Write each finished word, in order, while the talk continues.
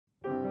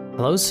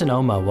Hello,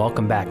 Sonoma.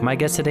 Welcome back. My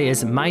guest today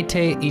is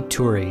Maite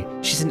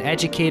Ituri. She's an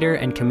educator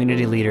and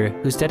community leader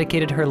who's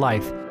dedicated her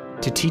life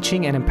to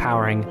teaching and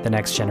empowering the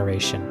next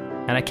generation.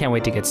 And I can't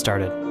wait to get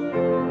started.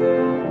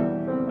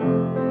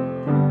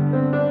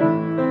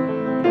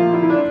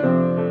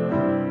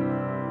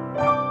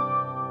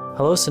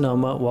 Hello,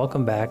 Sonoma.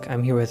 Welcome back.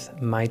 I'm here with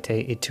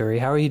Maite Ituri.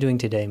 How are you doing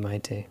today,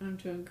 Maite? I'm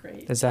doing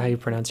great. Is that how you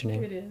pronounce your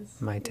name? It is.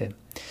 Maite.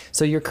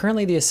 So you're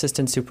currently the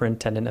assistant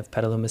superintendent of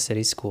Petaluma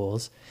City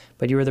Schools,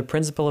 but you were the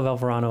principal of El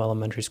Verano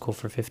Elementary School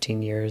for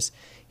 15 years.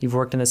 You've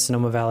worked in the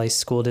Sonoma Valley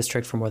School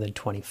District for more than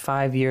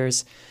 25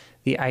 years.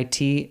 The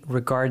IT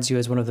regards you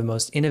as one of the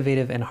most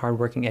innovative and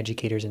hardworking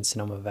educators in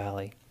Sonoma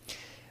Valley.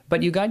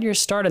 But you got your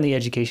start in the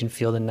education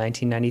field in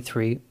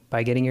 1993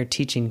 by getting your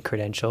teaching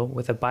credential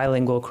with a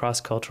bilingual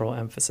cross-cultural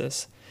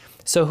emphasis.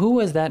 So who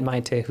was that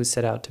Maite who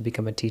set out to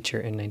become a teacher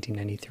in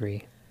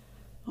 1993?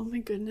 Oh my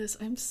goodness.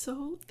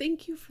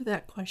 Thank you for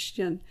that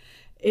question.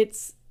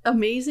 It's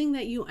amazing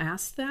that you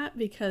asked that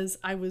because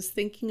I was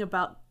thinking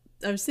about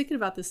this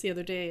the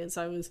other day as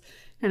I was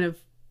kind of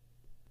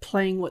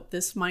playing what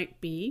this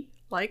might be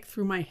like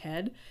through my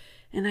head.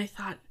 And I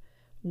thought,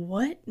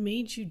 what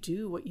made you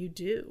do what you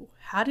do?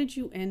 How did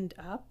you end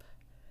up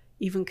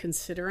even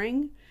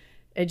considering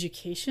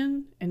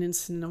education and in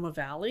Sonoma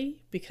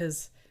Valley?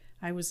 Because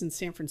I was in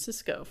San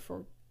Francisco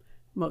for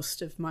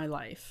most of my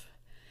life.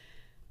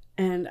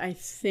 And I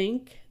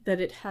think that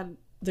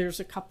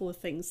there's a couple of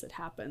things that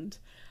happened.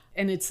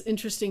 And it's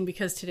interesting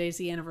because today's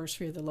the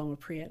anniversary of the Loma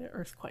Prieta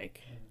earthquake.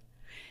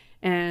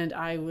 And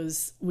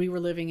we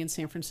were living in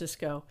San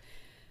Francisco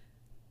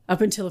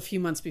up until a few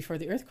months before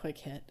the earthquake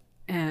hit.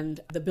 And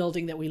the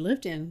building that we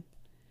lived in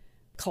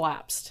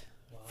collapsed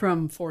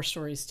from 4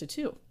 stories to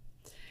 2.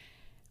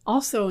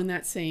 Also in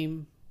that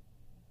same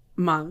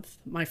month,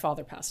 my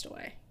father passed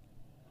away.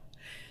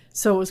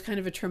 So it was kind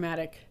of a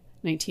traumatic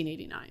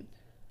 1989.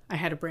 I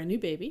had a brand new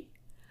baby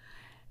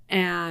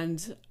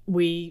and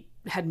we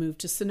had moved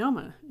to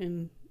Sonoma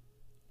and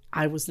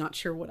I was not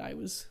sure what I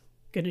was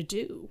going to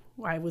do.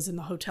 I was in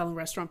the hotel and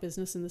restaurant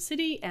business in the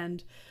city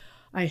and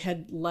I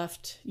had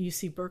left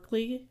UC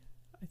Berkeley.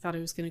 I thought I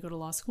was going to go to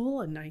law school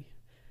and I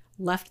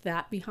left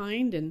that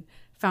behind and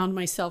found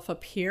myself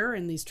up here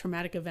and these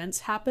traumatic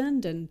events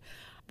happened. And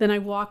then I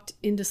walked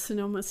into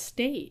Sonoma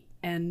State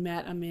and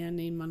met a man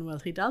named Manuel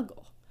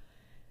Hidalgo.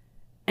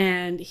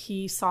 And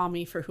he saw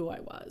me for who I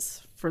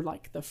was for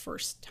like the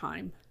first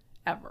time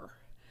ever.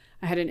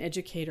 I had an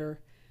educator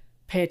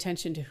pay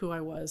attention to who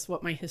I was,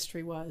 what my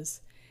history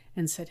was,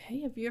 and said, "Hey,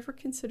 have you ever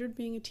considered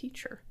being a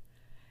teacher?"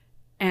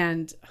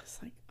 And I was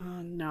like,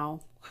 oh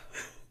no.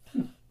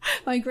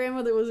 My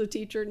grandmother was a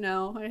teacher.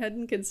 No, I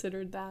hadn't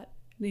considered that.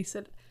 And he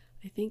said,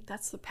 "I think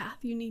that's the path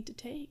you need to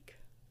take."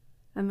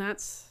 And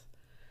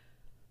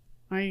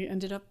I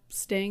ended up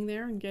staying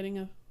there and getting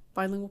a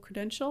bilingual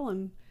credential.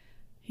 And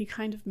he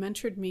kind of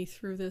mentored me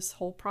through this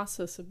whole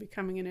process of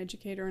becoming an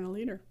educator and a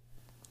leader.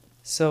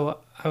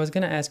 So I was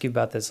going to ask you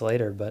about this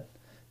later, but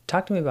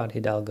talk to me about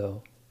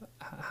Hidalgo.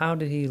 How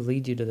did he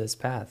lead you to this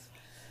path?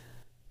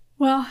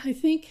 Well, I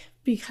think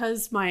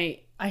because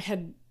I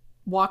had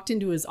walked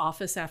into his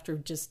office after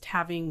just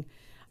feeling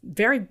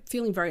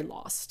very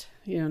lost,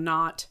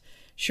 not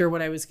sure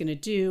what I was going to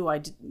do.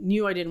 I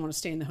knew I didn't want to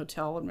stay in the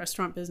hotel and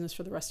restaurant business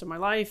for the rest of my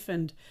life.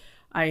 And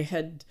I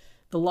had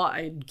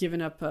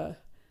given up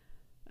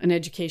an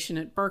education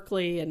at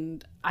Berkeley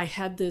and I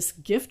had this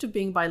gift of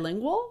being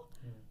bilingual.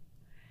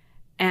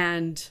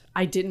 And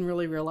I didn't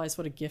really realize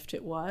what a gift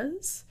it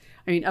was.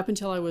 I mean, up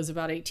until I was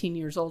about 18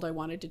 years old, I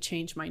wanted to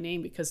change my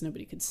name because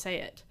nobody could say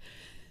it.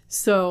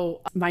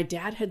 So my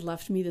dad had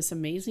left me this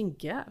amazing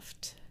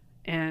gift.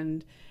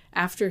 And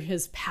after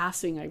his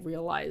passing, I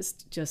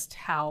realized just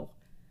how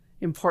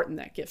important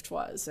that gift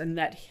was. And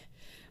that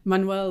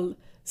Manuel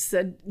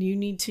said, you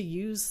need to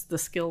use the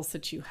skills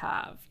that you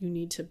have. You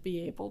need to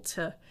be able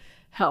to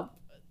help.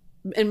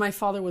 And my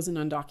father was an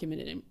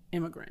undocumented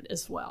immigrant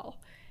as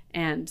well.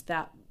 And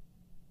that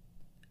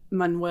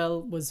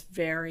Manuel was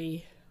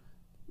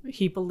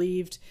he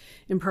believed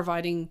in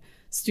providing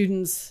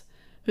students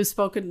who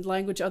spoke a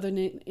language other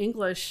than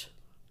English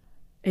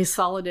a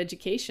solid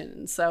education.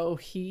 And so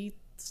he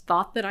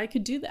thought that I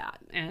could do that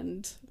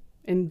and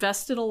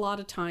invested a lot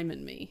of time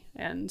in me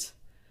and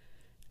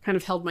kind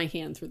of held my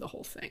hand through the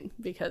whole thing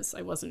because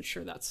I wasn't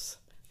sure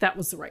that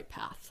was the right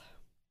path.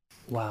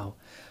 Wow.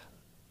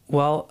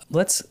 Well,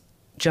 let's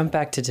jump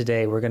back to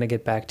today. We're going to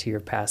get back to your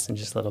past in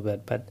just a little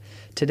bit. But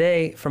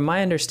today, from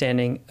my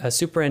understanding, a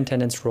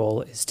superintendent's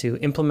role is to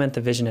implement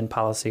the vision and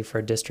policy for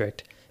a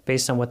district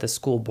based on what the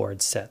school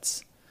board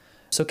sets.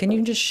 So can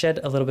you just shed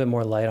a little bit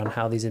more light on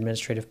how these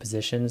administrative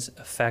positions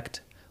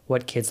affect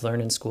what kids learn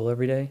in school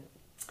every day?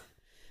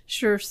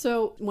 Sure.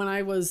 So when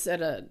I was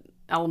at an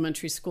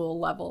elementary school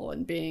level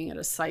and being at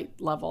a site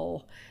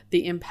level,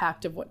 the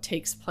impact of what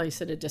takes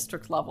place at a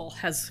district level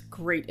has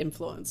great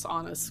influence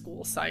on a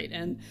school site.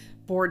 And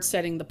board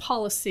setting the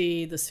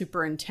policy, the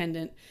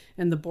superintendent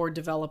and the board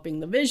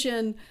developing the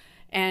vision,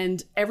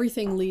 and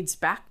everything leads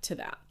back to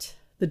that.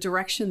 The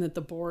direction that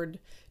the board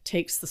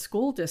takes the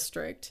school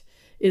district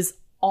is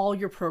all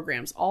your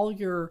programs, all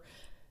your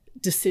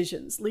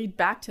decisions lead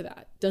back to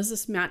that. Does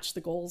this match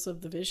the goals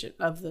of the vision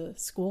of the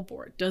school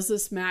board? Does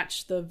this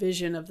match the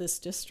vision of this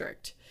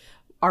district?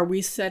 Are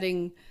we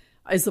setting,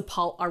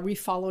 are we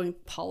following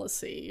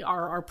policy?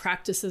 Are our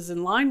practices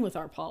in line with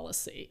our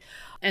policy?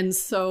 And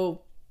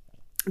so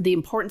the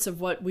importance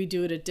of what we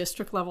do at a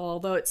district level,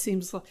 although it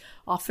seems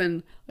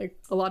often like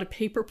a lot of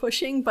paper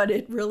pushing, but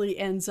it really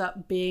ends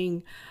up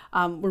being,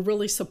 we're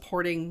really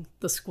supporting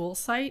the school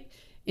site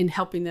in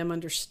helping them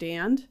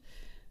understand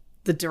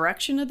the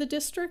direction of the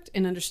district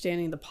and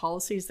understanding the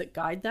policies that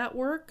guide that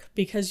work,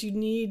 because you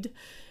need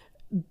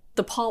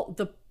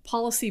the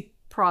policy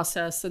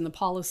process and the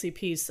policy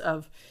piece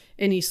of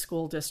any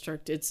school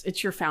district.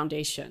 It's your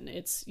foundation.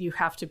 You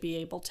have to be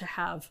able to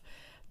have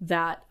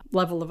that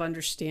level of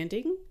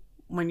understanding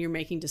when you're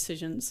making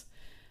decisions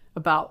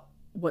about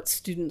what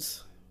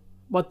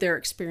their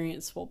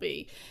experience will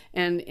be.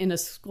 And in a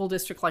school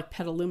district like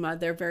Petaluma,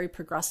 they're very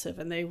progressive,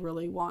 and they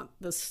really want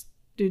the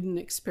student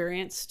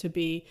experience to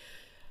be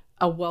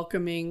a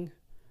welcoming,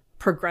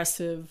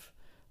 progressive,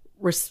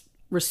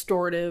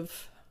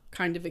 restorative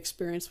kind of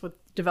experience with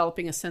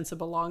developing a sense of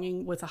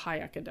belonging with a high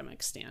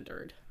academic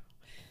standard.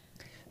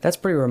 That's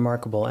pretty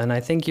remarkable, and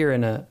I think you're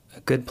in a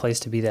good place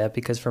to be that,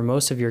 because for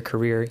most of your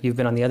career, you've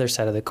been on the other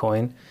side of the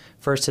coin,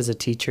 first as a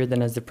teacher,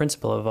 then as the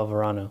principal of El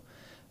Verano.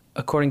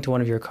 According to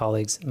one of your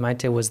colleagues,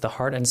 Maite was the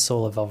heart and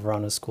soul of El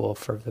Verano School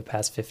for the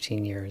past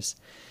 15 years.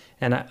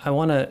 And I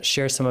want to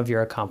share some of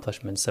your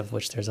accomplishments, of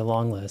which there's a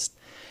long list.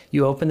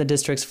 You opened the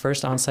district's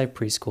first on-site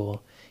preschool.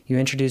 You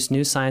introduced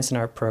new science and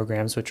art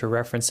programs, which were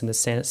referenced in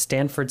the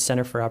Stanford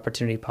Center for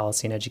Opportunity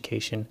Policy and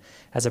Education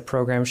as a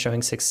program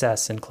showing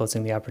success in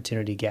closing the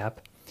opportunity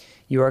gap.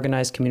 You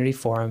organized community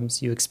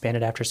forums, you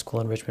expanded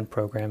after-school enrichment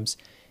programs,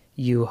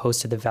 you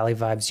hosted the Valley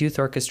Vibes Youth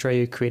Orchestra,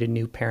 you created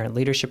new parent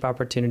leadership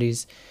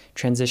opportunities,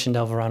 transitioned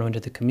El Verano into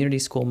the community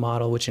school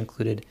model, which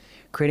included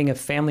creating a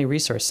family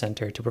resource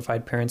center to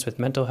provide parents with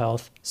mental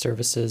health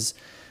services,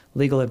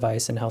 legal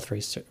advice, and health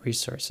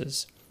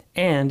resources.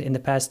 And in the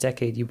past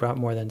decade, you brought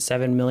more than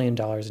 $7 million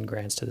in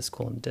grants to the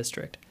school and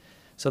district.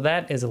 So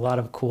that is a lot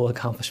of cool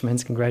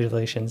accomplishments.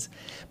 Congratulations.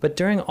 But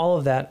during all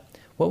of that,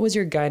 what was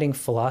your guiding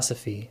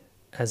philosophy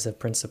as a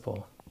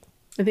principal?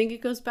 I think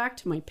it goes back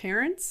to my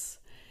parents.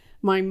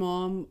 My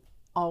mom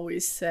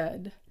always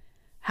said,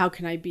 how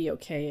can I be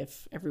okay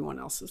if everyone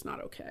else is not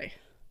okay?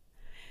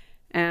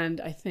 And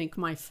I think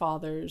my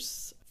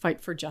father's fight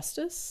for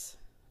justice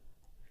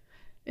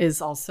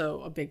is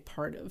also a big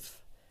part of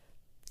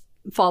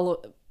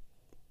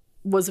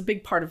was a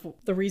big part of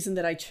the reason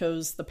that I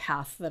chose the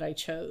path that I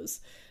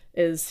chose.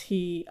 Is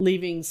he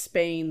leaving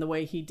Spain the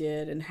way he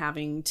did and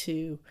having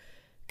to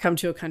come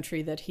to a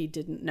country that he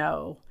didn't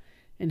know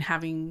and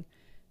having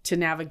to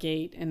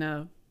navigate in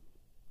a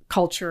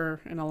culture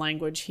and a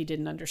language he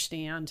didn't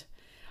understand.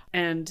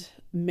 And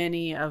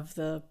many of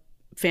the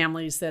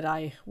families that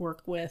I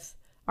work with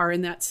are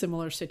in that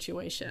similar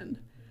situation.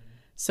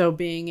 So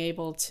being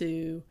able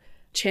to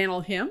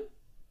channel him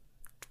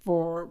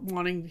for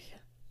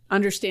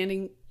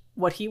understanding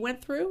what he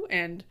went through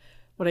and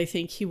what I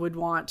think he would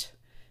want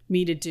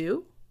me to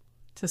do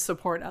to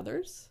support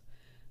others,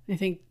 I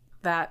think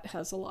that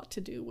has a lot to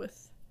do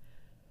with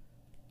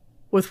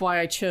why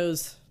I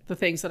chose the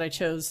things that I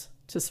chose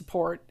to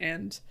support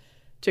and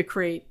to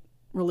create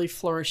really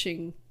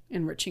flourishing,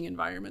 enriching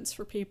environments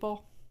for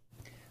people.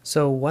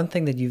 So one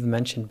thing that you've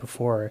mentioned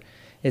before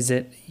is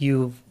that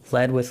you've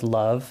led with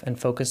love and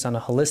focused on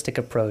a holistic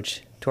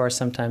approach to our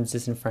sometimes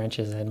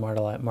disenfranchised and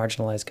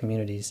marginalized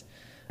communities.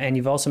 And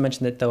you've also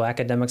mentioned that though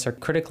academics are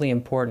critically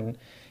important,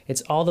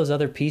 it's all those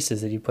other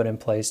pieces that you put in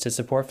place to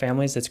support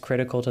families that's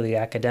critical to the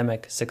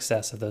academic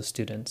success of those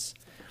students.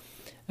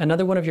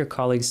 Another one of your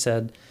colleagues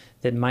said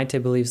that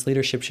Maite believes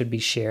leadership should be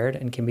shared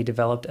and can be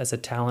developed as a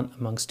talent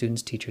among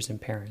students, teachers, and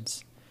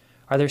parents.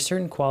 Are there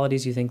certain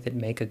qualities you think that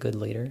make a good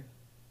leader?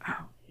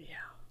 Oh, yeah.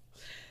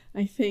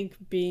 I think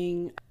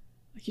you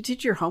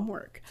did your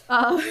homework.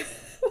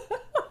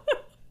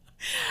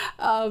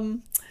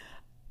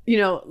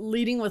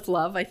 Leading with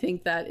love, I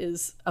think that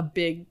is a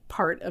big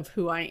part of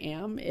who I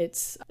am.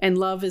 And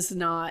love is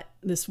not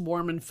this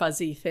warm and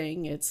fuzzy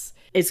thing. It's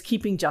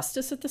keeping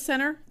justice at the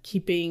center,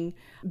 being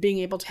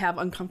able to have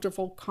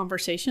uncomfortable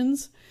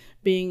conversations,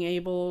 being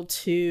able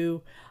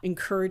to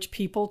encourage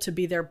people to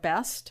be their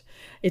best.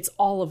 It's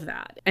all of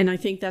that. And I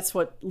think that's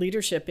what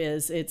leadership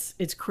is.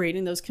 It's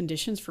creating those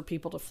conditions for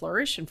people to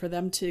flourish and for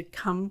them to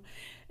come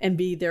and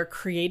be their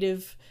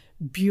creative,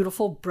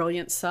 beautiful,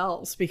 brilliant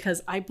selves,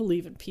 because I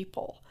believe in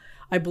people.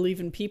 I believe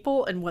in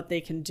people and what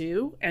they can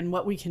do, and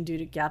what we can do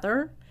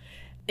together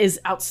is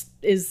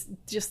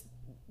just,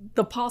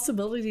 the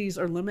possibilities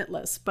are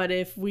limitless. But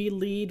if we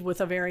lead with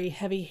a very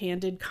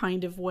heavy-handed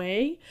kind of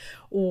way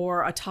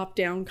or a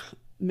top-down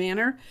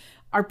manner,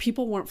 our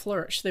people won't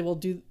flourish. They will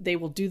do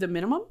the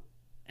minimum,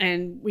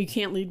 and we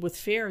can't lead with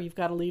fear. You've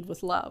got to lead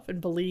with love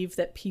and believe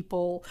that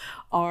people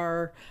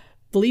are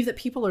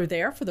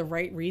there for the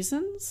right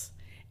reasons,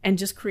 and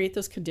just create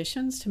those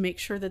conditions to make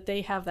sure that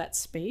they have that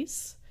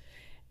space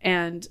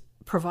and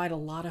provide a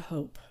lot of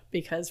hope,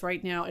 because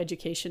right now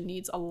education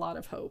needs a lot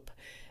of hope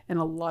and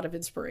a lot of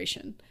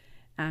inspiration.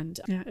 And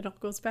yeah, it all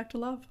goes back to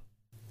love.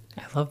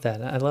 I love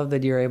that. I love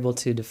that you're able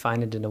to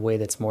define it in a way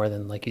that's more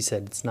than, like you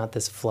said, it's not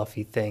this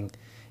fluffy thing.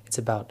 It's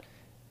about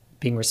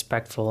being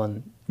respectful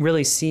and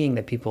really seeing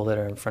the people that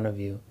are in front of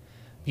you.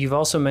 You've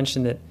also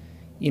mentioned that,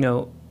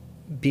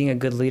 being a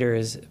good leader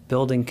is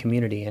building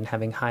community and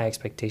having high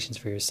expectations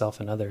for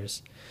yourself and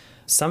others.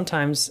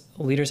 Sometimes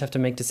leaders have to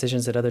make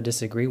decisions that others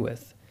disagree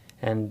with,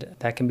 and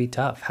that can be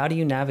tough. How do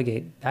you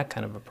navigate that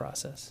kind of a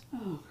process?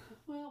 Oh,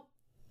 well,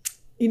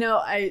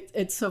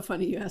 it's so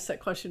funny you asked that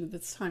question at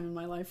this time in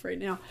my life right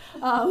now.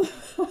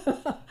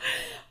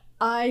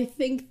 I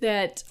think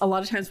that a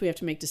lot of times we have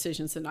to make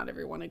decisions that not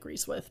everyone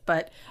agrees with.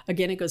 But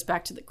again, it goes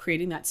back to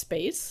creating that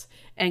space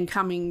and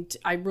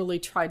I really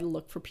try to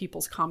look for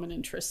people's common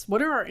interests.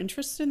 What are our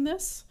interests in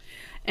this?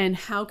 And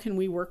how can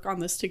we work on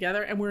this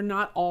together? And we're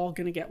not all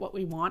going to get what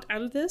we want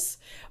out of this,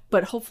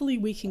 but hopefully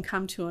we can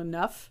come to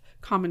enough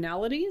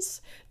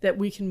commonalities that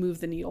we can move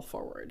the needle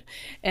forward.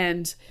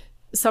 And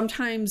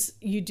sometimes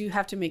you do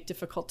have to make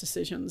difficult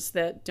decisions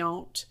that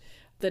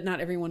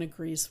not everyone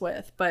agrees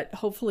with, but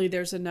hopefully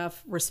there's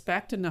enough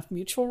respect, enough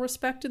mutual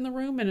respect in the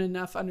room, and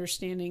enough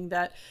understanding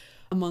that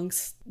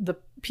amongst the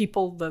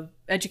people, the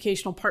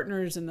educational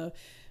partners and the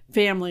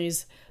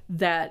families,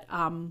 that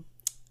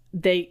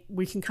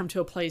we can come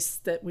to a place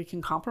that we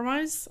can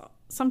compromise.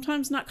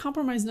 Sometimes not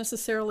compromise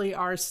necessarily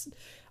our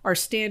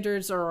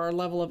standards or our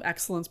level of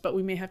excellence, but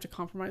we may have to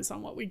compromise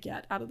on what we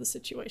get out of the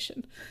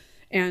situation.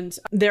 And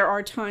there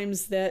are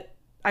times that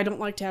I don't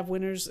like to have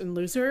winners and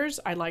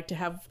losers. I like to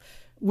have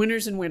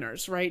winners and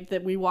winners, right?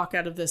 That we walk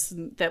out of this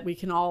and that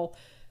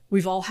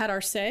we've all had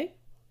our say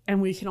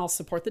and we can all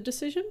support the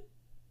decision,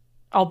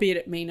 albeit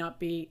it may not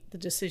be the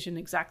decision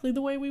exactly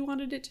the way we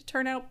wanted it to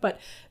turn out, but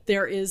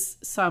there is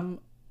some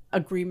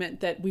agreement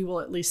that we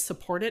will at least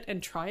support it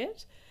and try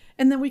it,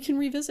 and then we can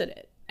revisit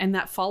it. And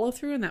that follow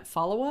through and that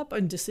follow up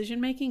and decision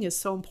making is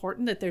so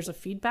important, that there's a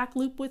feedback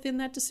loop within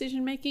that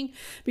decision making,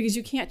 because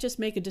you can't just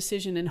make a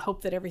decision and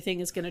hope that everything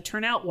is going to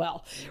turn out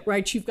well,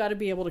 right? You've got to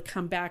be able to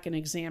come back and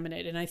examine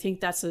it. And I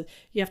think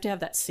you have to have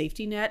that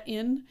safety net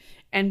in,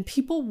 and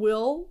people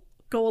will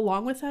go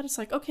along with that. It's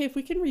like, okay, if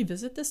we can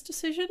revisit this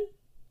decision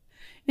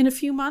in a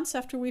few months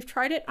after we've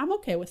tried it, I'm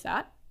okay with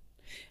that.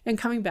 And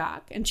coming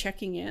back and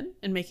checking in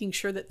and making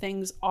sure that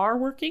things are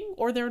working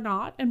or they're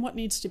not, and what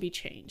needs to be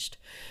changed.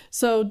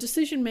 So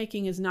decision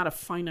making is not a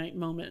finite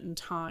moment in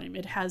time.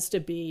 It has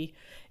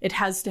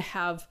to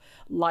have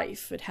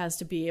life. It has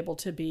to be able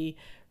to be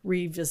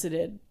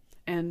revisited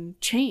and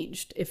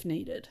changed if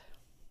needed.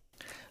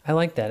 I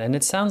like that. And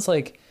it sounds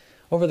like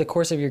over the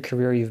course of your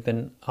career, you've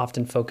been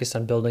often focused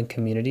on building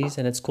communities,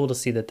 and it's cool to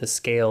see that the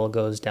scale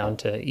goes down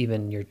to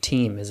even your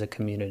team is a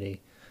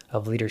community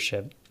of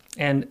leadership.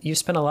 And you've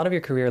spent a lot of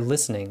your career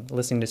listening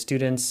to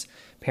students,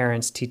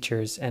 parents,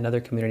 teachers, and other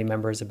community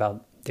members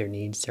about their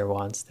needs, their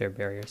wants, their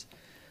barriers.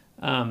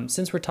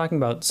 Since we're talking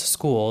about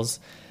schools,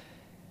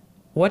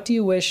 what do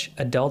you wish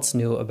adults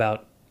knew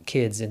about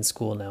kids in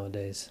school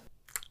nowadays?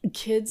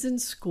 Kids in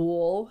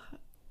school,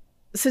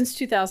 since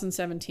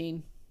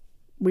 2017,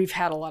 we've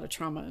had a lot of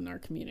trauma in our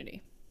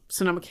community.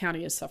 Sonoma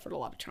County has suffered a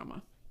lot of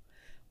trauma.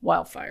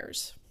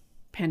 Wildfires,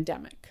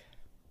 pandemic,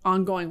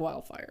 ongoing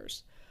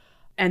wildfires.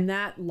 And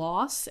that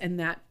loss and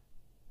that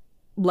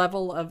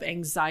level of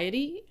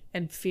anxiety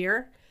and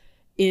fear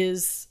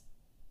is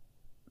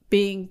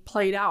being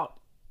played out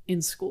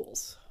in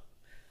schools.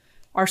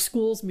 Our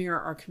schools mirror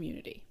our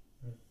community.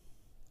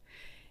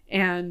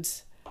 And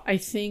I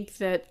think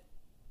that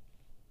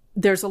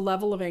there's a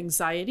level of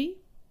anxiety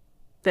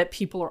that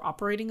people are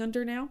operating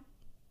under now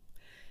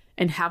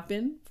and have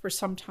been for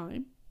some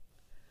time.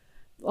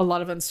 A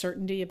lot of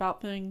uncertainty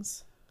about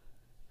things.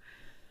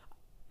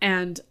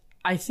 And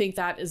I think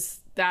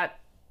that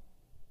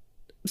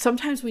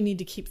sometimes we need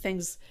to keep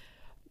things,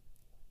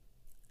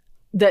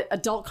 that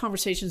adult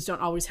conversations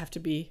don't always have to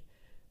be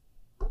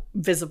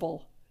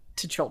visible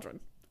to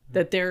children.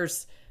 That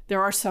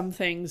there are some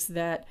things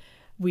that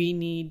we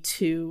need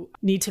to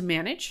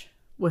manage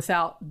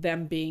without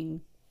them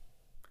being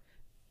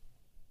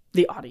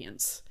the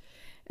audience.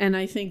 And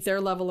I think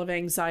their level of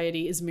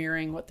anxiety is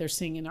mirroring what they're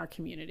seeing in our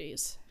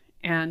communities.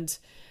 And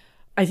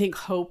I think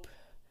hope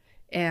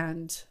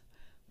and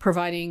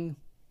providing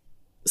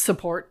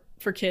support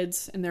for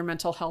kids and their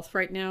mental health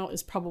right now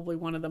is probably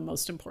one of the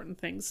most important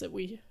things that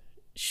we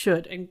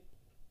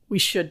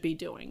should be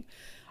doing.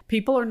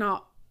 People are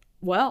not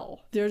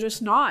well. They're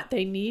just not.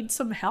 They need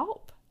some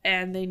help,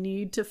 and they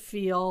need to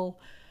feel,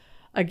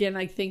 again,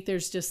 I think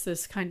there's just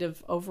this kind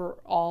of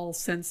overall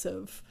sense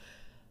of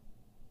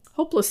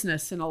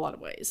hopelessness in a lot of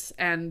ways.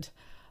 And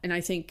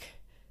I think,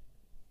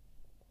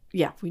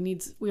 yeah,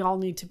 we all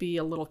need to be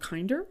a little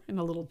kinder and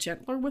a little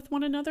gentler with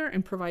one another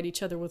and provide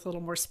each other with a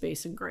little more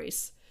space and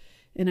grace.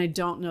 And I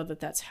don't know that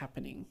that's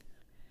happening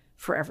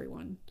for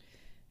everyone.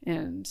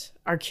 And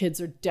our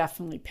kids are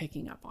definitely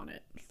picking up on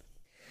it.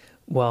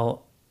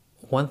 Well,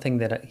 one thing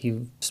that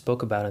you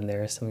spoke about in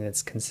there is something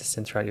that's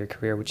consistent throughout your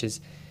career, which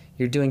is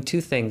you're doing two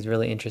things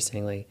really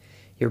interestingly.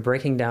 You're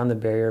breaking down the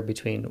barrier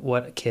between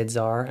what kids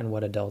are and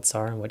what adults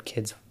are, and what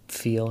kids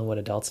feel and what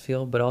adults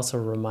feel, but also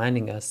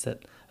reminding us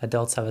that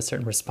adults have a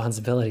certain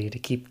responsibility to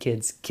keep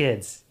kids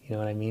kids. You know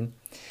what I mean?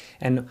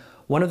 And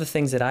one of the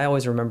things that I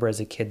always remember as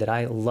a kid that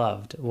I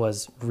loved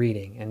was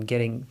reading and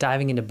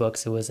diving into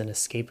books. It was an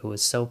escape. It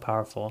was so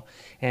powerful.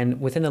 And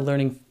within the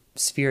learning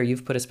sphere,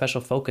 you've put a special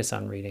focus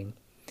on reading.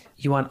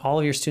 You want all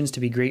of your students to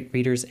be great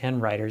readers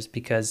and writers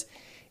because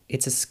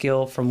it's a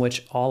skill from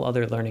which all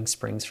other learning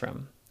springs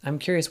from. I'm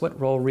curious what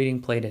role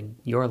reading played in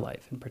your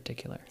life in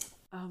particular.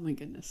 Oh my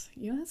goodness.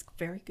 You ask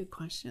very good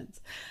questions.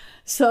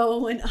 So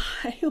when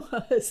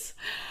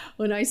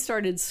I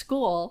started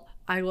school,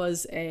 I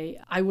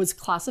was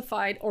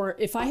classified, or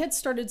if I had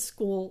started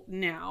school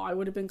now, I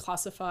would have been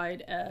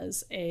classified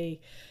as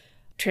a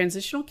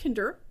transitional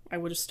kinder.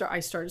 I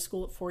started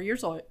school at 4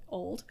 years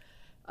old,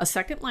 a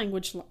second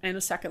language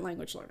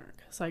learner,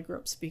 because I grew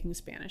up speaking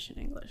Spanish and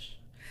English.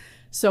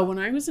 So when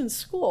I was in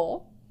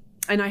school,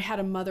 and I had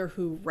a mother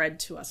who read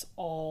to us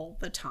all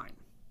the time.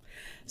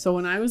 So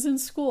when I was in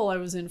school, I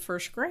was in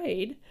first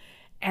grade,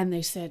 and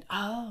they said,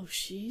 "Oh,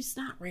 she's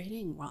not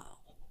reading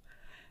well."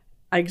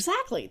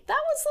 Exactly.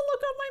 That was the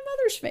look on my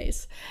mother's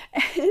face.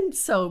 And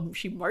so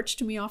she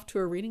marched me off to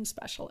a reading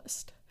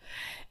specialist.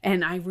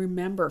 And I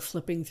remember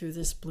flipping through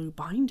this blue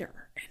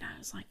binder, and I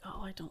was like,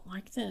 "Oh, I don't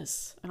like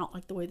this. I don't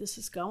like the way this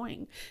is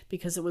going,"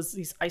 because it was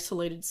these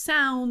isolated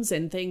sounds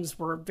and things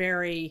were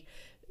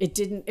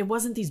it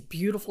wasn't these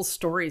beautiful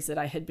stories that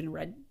I had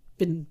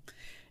been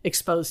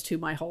exposed to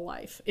my whole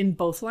life in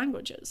both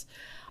languages.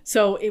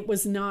 So it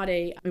was not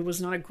a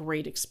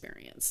great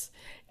experience.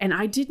 And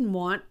I didn't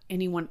want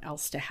anyone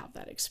else to have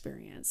that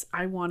experience.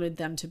 I wanted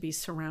them to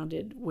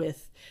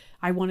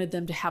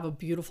have a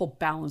beautiful,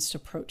 balanced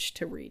approach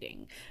to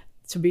reading,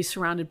 to be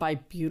surrounded by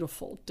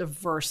beautiful,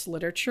 diverse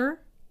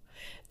literature,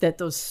 that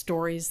those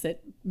stories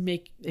that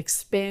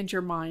expand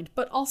your mind,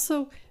 but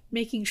also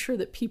making sure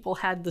that people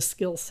had the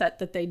skill set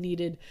that they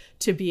needed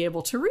to be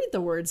able to read the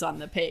words on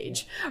the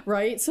page,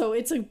 right? So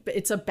it's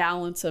a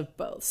balance of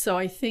both. So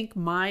I think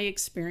my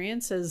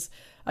experience as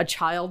a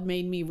child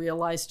made me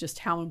realize just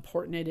how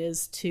important it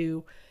is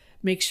to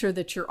make sure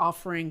that you're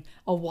offering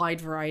a wide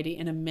variety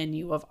and a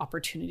menu of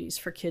opportunities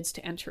for kids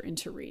to enter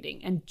into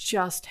reading, and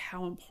just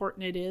how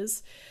important it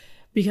is,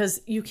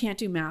 because you can't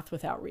do math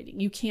without reading.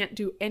 You can't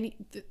do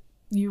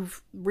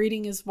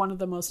reading is one of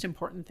the most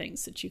important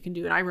things that you can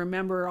do. And I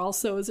remember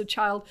also as a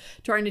child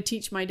trying to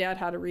teach my dad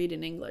how to read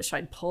in English.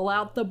 I'd pull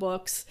out the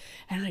books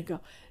and I'd go,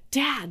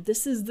 "Dad,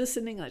 this is this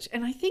in English."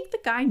 And I think the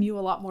guy knew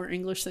a lot more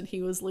English than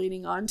he was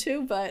leading on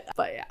to, but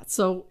yeah.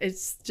 So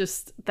it's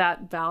just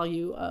that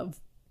value of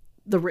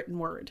the written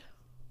word.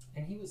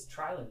 And he was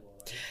trilingual,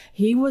 right?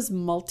 He was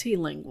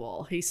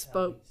multilingual. He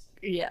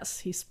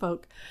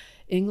spoke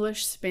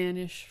English,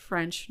 Spanish,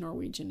 French,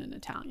 Norwegian, and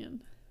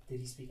Italian. Did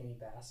he speak any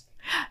Basque?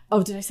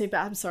 Oh, did I say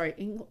Basque? I'm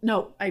sorry.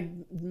 No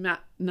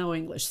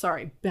English.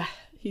 Sorry.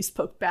 He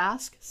spoke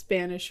Basque,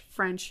 Spanish,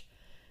 French,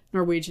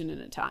 Norwegian,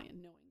 and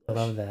Italian. No English. I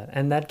love that.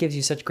 And that gives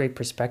you such great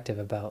perspective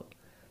about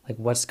like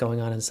what's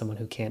going on in someone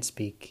who can't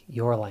speak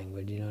your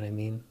language, you know what I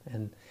mean?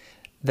 And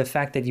the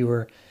fact that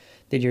you're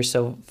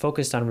so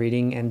focused on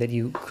reading and that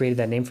you created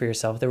that name for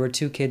yourself. There were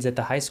 2 kids at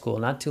the high school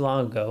not too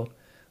long ago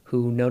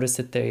who noticed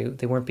that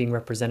they weren't being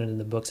represented in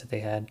the books that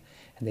they had,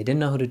 and they didn't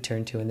know who to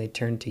turn to, and they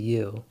turned to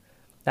you.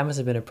 That must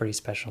have been a pretty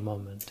special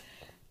moment.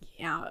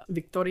 Yeah,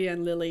 Victoria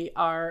and Lily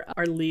are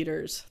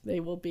leaders. They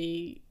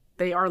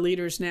are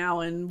leaders now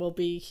and will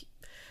be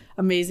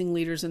amazing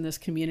leaders in this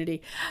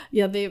community.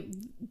 Yeah,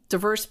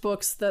 diverse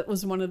books, it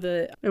was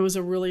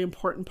a really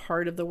important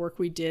part of the work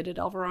we did at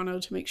El Verano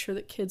to make sure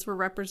that kids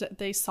were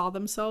they saw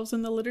themselves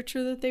in the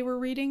literature that they were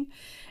reading.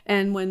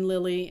 And when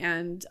Lily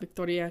and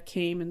Victoria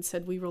came and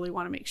said, "We really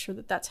want to make sure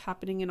that that's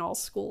happening in all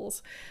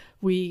schools,"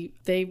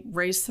 they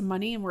raised some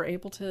money and were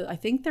able to, I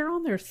think they're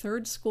on their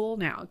 3rd school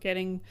now,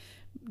 getting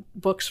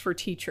books for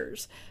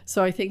teachers.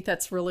 So I think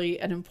that's really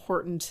an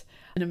important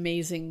and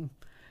amazing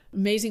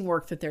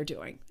work that they're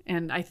doing.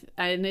 And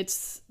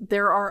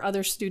there are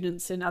other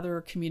students in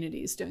other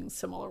communities doing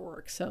similar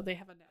work. So they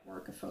have a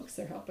network of folks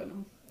that are helping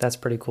them. That's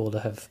pretty cool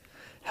to have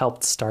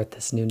helped start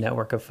this new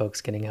network of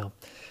folks getting help.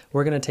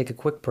 We're going to take a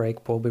quick break,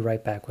 but we'll be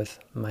right back with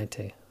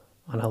Maite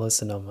on Hello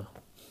Sonoma.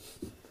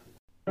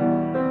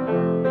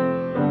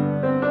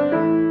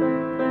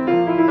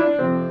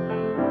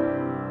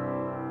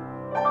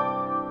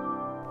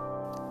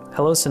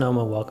 Hello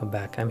Sonoma, welcome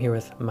back. I'm here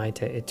with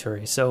Maite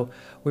Ituri. So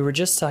we were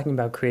just talking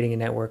about creating a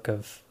network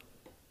of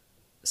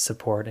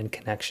support and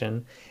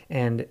connection,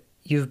 and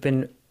you've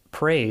been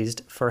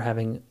praised for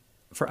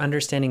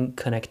understanding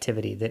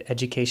connectivity, that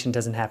education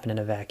doesn't happen in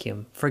a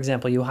vacuum. For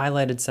example, you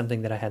highlighted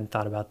something that I hadn't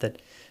thought about,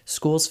 that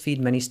schools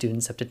feed many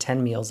students up to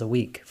 10 meals a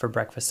week for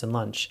breakfast and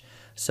lunch.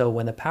 So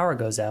when the power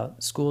goes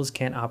out, schools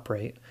can't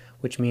operate,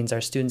 which means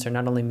our students are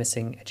not only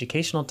missing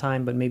educational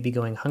time, but maybe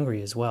going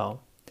hungry as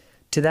well.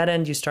 To that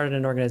end, you started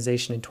an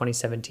organization in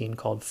 2017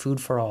 called Food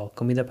for All,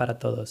 Comida para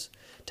Todos,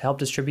 to help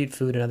distribute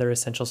food and other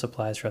essential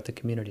supplies throughout the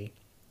community.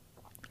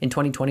 In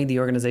 2020, the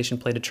organization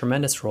played a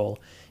tremendous role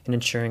in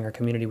ensuring our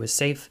community was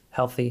safe,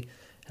 healthy,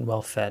 and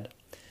well fed.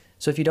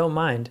 So if you don't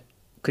mind,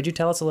 could you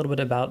tell us a little bit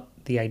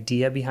about the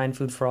idea behind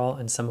Food for All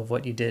and some of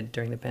what you did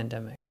during the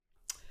pandemic?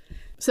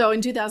 So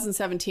in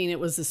 2017, it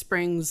was the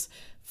Springs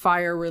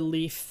Fire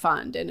Relief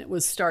Fund, and it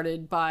was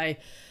started by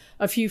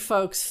a few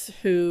folks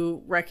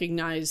who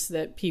recognized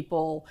that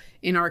people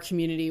in our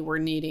community were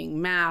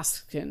needing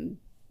masks and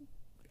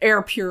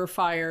air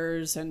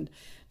purifiers and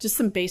just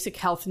some basic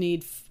health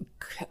needs,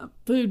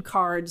 food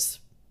cards,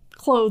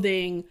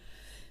 clothing.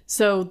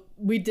 So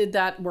we did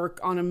that work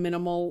on a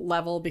minimal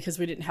level because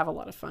we didn't have a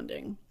lot of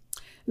funding.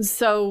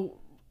 So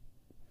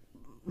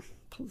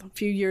a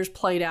few years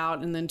played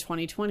out, and then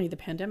 2020, the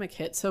pandemic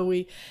hit. So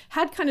we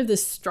had kind of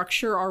this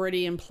structure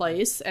already in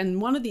place.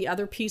 And one of the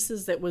other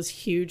pieces that was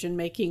huge in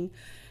making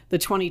the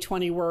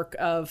 2020 work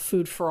of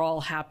Food for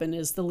All happen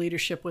is the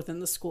leadership within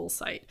the school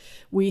site.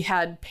 We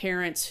had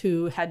parents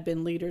who had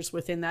been leaders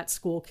within that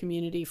school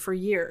community for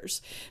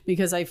years,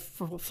 because I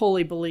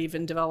fully believe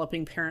in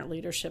developing parent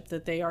leadership,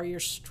 that they are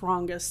your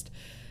strongest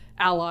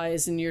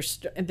allies, and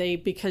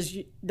because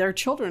their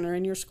children are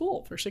in your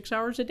school for 6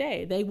 hours a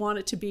day. They want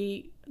it to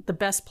be the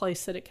best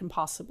place that it can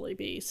possibly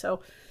be.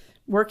 So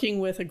working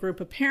with a group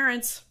of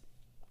parents,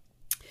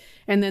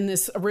 and then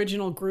this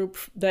original group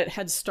that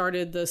had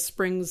started the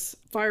Springs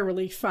Fire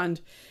Relief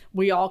Fund,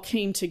 we all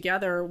came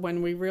together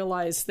when we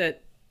realized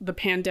that the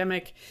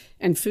pandemic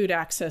and food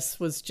access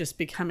was just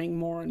becoming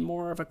more and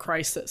more of a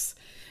crisis.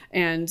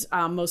 And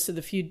most of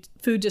the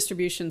food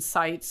distribution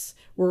sites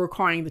were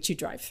requiring that you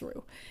drive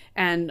through.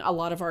 And a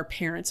lot of our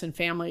parents and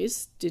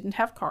families didn't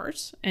have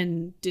cars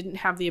and didn't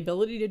have the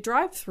ability to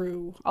drive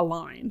through a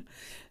line.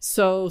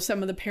 So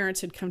some of the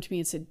parents had come to me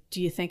and said,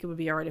 do you think it would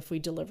be all right if we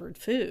delivered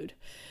food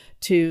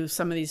to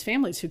some of these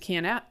families who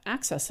can't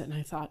access it? And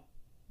I thought,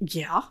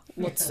 yeah,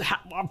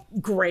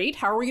 great.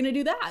 How are we going to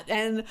do that?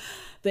 And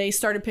they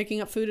started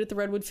picking up food at the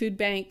Redwood Food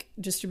Bank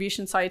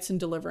distribution sites and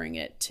delivering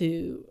it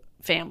to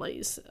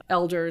families,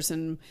 elders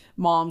and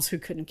moms who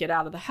couldn't get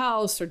out of the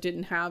house or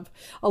didn't have.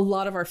 A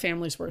lot of our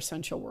families were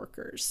essential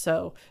workers,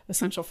 so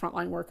essential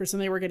frontline workers,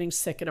 and they were getting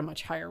sick at a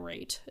much higher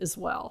rate as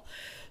well.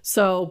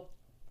 So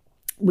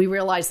we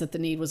realized that the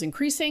need was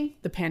increasing.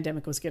 The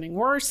pandemic was getting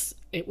worse.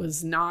 It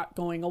was not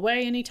going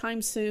away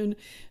anytime soon.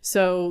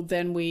 So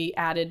then we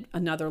added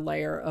another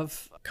layer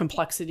of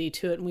complexity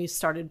to it, and we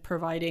started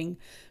providing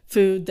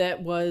food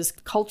that was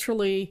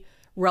culturally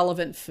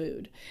relevant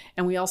food.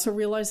 And we also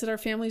realized that our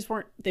families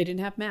they didn't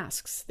have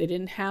masks. They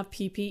didn't have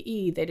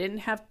PPE. They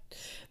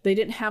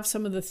didn't have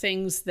some of the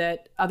things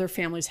that other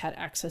families had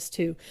access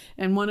to.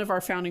 And one of our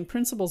founding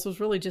principles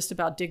was really just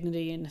about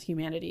dignity and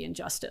humanity and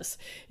justice.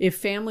 If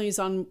families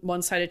on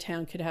one side of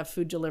town could have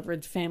food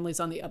delivered,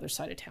 families on the other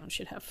side of town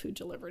should have food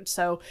delivered.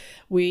 So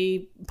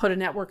we put a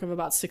network of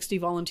about 60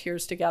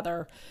 volunteers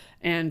together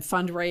and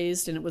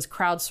fundraised, and it was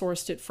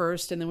crowdsourced at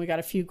first, and then we got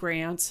a few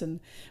grants,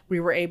 and we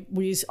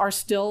are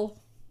still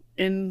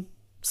in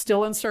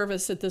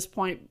service at this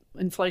point,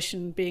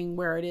 inflation being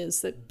where it is,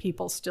 that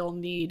people still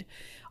need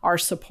our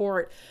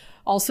support.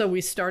 Also,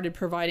 we started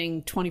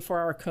providing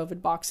 24-hour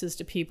COVID boxes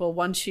to people.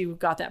 Once you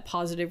got that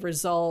positive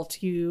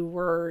result, you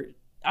were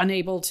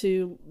unable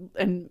to,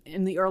 and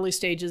in the early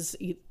stages,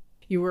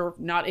 you were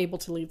not able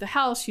to leave the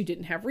house, you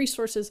didn't have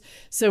resources,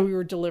 so we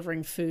were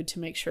delivering food to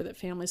make sure that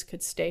families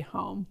could stay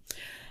home.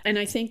 And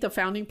I think the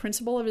founding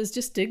principle of it is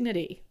just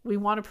dignity. We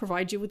want to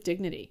provide you with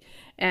dignity,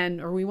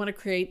 or we want to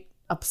create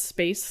a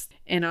space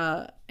and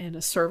a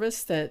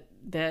service that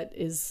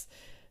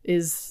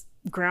is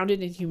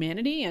grounded in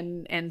humanity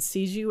and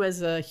sees you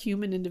as a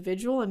human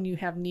individual, and you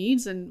have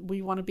needs, and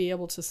we want to be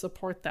able to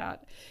support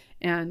that.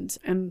 And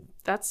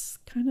that's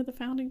kind of the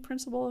founding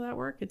principle of that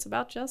work. It's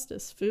about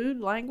justice, food,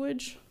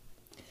 language.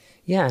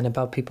 Yeah, and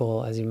about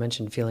people, as you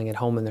mentioned, feeling at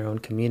home in their own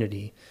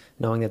community,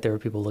 knowing that there were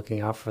people looking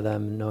out for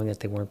them, knowing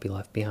that they weren't be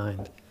left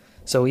behind.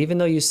 So even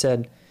though you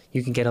said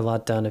you can get a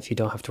lot done if you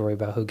don't have to worry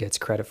about who gets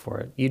credit for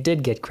it, you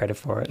did get credit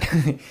for it.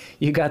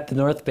 You got the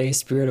North Bay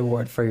Spirit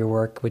Award for your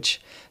work,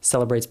 which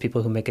celebrates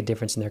people who make a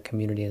difference in their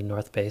community in the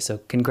North Bay. So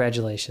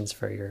congratulations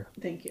for your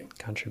Thank you.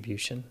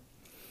 Contribution.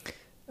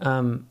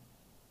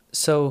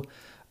 So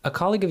a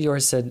colleague of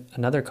yours said,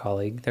 another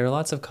colleague, there are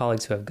lots of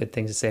colleagues who have good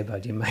things to say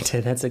about you,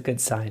 Maite. That's a good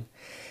sign.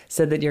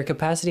 Said that your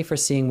capacity for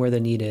seeing where the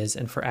need is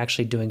and for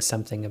actually doing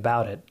something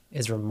about it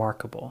is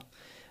remarkable.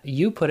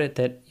 You put it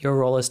that your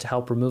role is to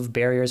help remove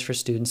barriers for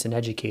students and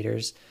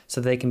educators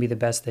so they can be the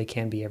best they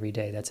can be every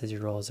day. That's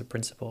your role as a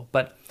principal.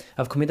 But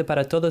of Comida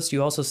para Todos,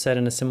 you also said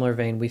in a similar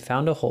vein, we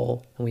found a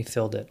hole and we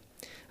filled it.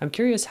 I'm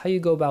curious how you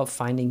go about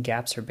finding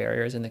gaps or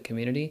barriers in the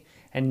community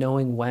and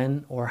knowing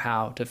when or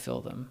how to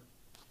fill them.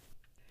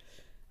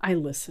 I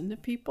listen to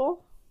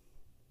people,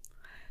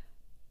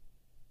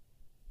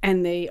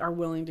 and they are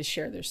willing to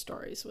share their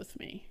stories with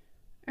me.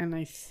 And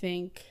I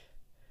think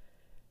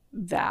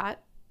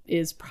that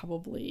is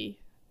probably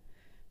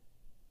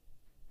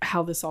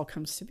how this all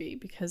comes to be,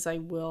 because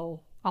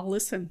I'll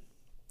listen.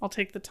 I'll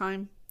take the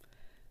time.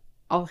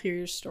 I'll hear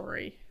your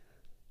story.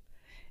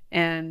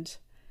 And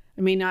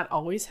I may not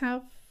always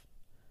have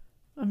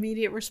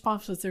immediate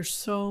response was there's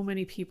so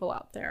many people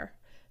out there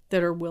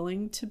that are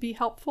willing to be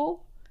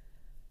helpful,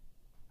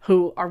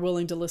 who are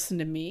willing to listen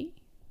to me,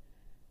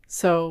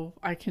 so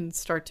I can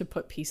start to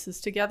put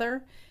pieces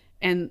together.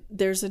 And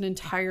there's an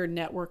entire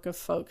network of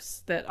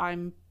folks that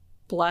I'm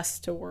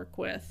blessed to work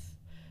with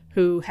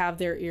who have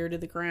their ear to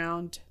the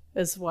ground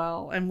as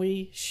well. And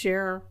we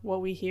share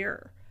what we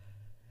hear.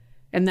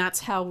 And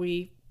that's how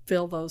we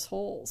fill those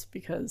holes,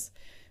 because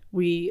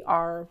we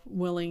are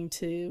willing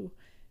to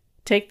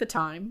take the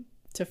time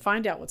to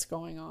find out what's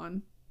going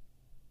on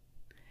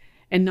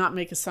and not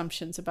make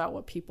assumptions about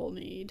what people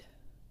need.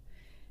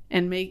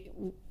 And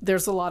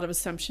there's a lot of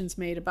assumptions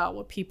made about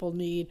what people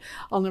need.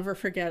 I'll never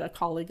forget, a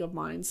colleague of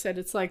mine said,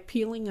 it's like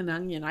peeling an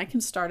onion. I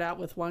can start out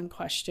with one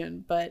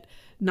question, but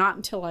not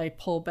until I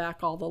pull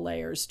back all the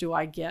layers do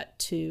I get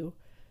to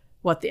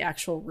what the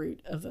actual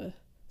root of a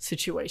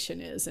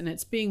situation is. And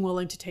it's being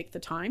willing to take the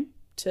time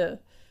to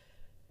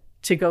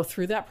go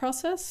through that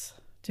process,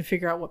 to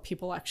figure out what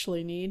people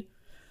actually need.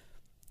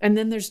 And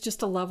then there's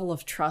just a level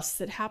of trust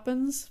that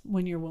happens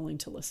when you're willing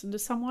to listen to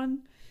someone,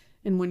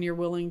 and when you're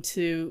willing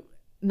to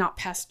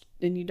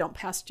you don't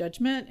pass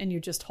judgment, and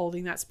you're just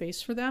holding that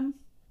space for them.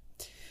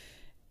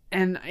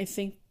 And I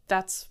think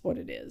that's what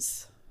it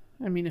is.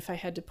 I mean, if I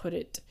had to put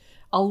it,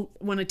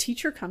 when a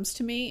teacher comes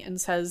to me and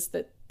says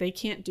that they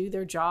can't do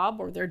their job,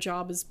 or their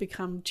job has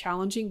become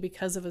challenging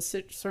because of a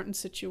certain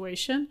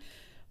situation,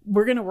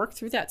 we're going to work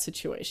through that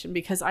situation,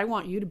 because I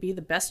want you to be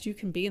the best you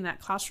can be in that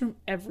classroom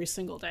every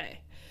single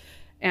day.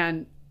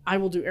 And I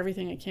will do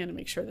everything I can to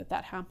make sure that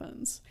that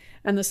happens.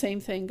 And the same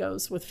thing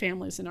goes with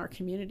families in our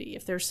community.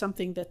 If there's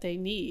something that they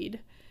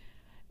need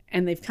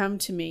and they've come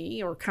to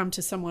me or come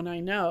to someone I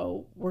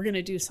know, we're going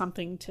to do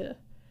something to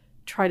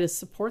try to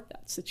support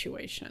that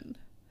situation,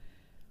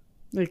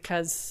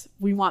 because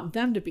we want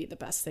them to be the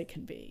best they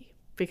can be.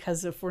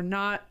 Because if we're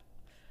not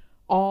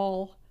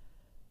all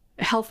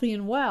healthy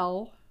and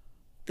well,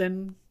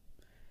 then,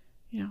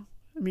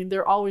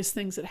 there are always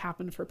things that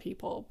happen for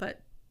people,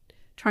 but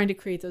trying to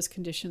create those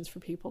conditions for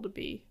people to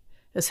be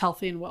as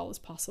healthy and well as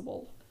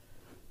possible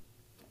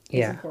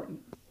is important.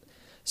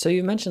 So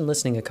you mentioned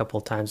listening a couple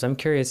of times. I'm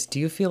curious, do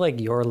you feel like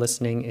your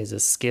listening is a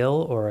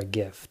skill or a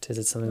gift? Is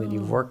it something that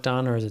you've worked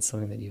on, or is it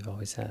something that you've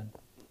always had?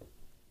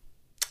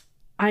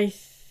 I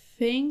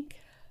think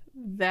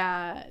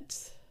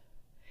that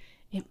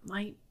it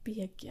might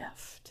be a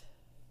gift,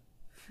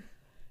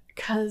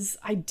 because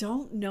I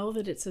don't know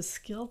that it's a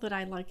skill that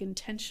I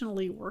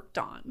intentionally worked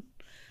on.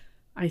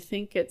 I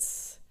think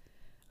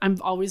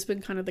I've always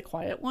been kind of the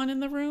quiet one in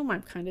the room.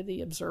 I'm kind of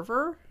the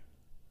observer.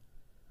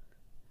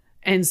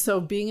 And so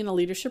being in a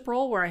leadership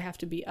role where I have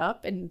to be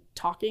up and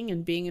talking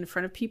and being in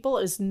front of people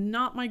is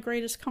not my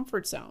greatest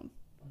comfort zone.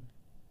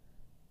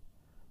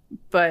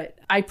 But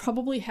I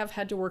probably have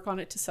had to work on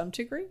it to some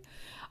degree.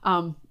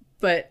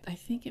 But I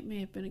think it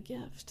may have been a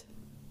gift.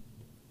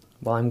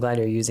 Well, I'm glad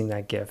you're using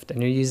that gift,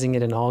 and you're using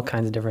it in all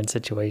kinds of different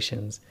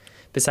situations.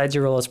 Besides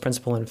your role as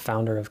principal and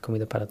founder of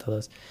Comida para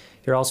Todos,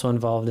 you're also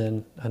involved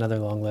in another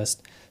long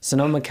list: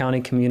 Sonoma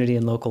County Community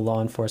and Local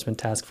Law Enforcement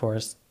Task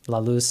Force, La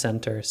Luz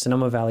Center,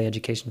 Sonoma Valley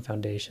Education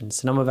Foundation,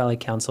 Sonoma Valley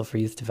Council for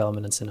Youth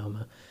Development in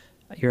Sonoma.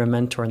 You're a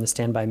mentor in the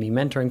Stand By Me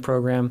mentoring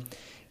program.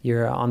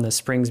 You're on the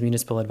Springs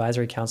Municipal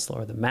Advisory Council,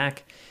 or the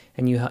MAC,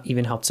 and you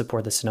even helped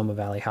support the Sonoma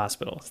Valley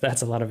Hospital. So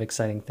that's a lot of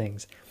exciting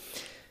things.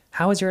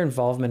 How has your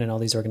involvement in all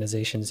these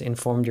organizations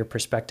informed your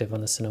perspective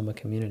on the Sonoma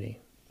community?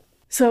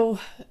 So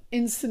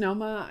in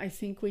Sonoma, I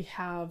think we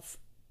have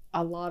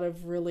a lot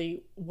of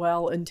really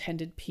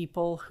well-intended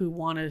people who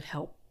want to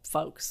help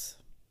folks.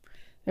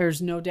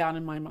 There's no doubt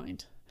in my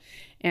mind.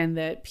 And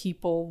that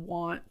people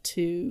want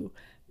to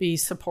be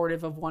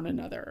supportive of one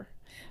another,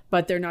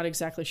 but they're not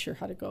exactly sure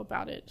how to go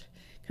about it.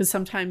 Because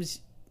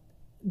sometimes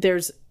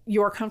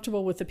you're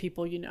comfortable with the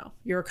people you know.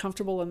 You're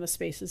comfortable in the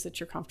spaces that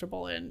you're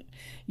comfortable in.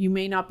 You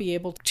may not be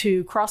able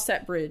to cross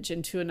that bridge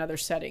into another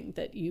setting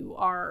that you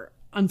are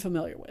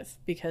unfamiliar with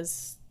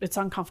because it's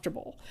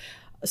uncomfortable.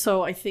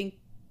 So I think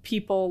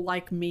people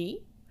like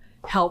me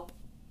help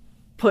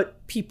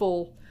put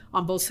people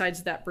on both sides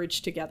of that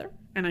bridge together.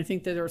 And I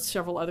think that there are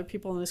several other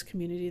people in this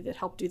community that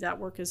help do that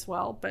work as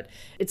well. But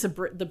it's the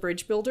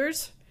bridge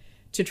builders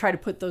to try to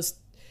put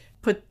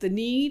the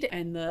need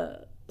and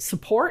the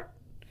support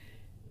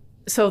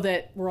so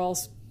that we're all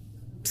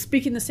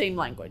speaking the same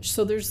language.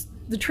 So there's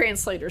the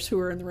translators who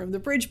are in the room, the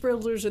bridge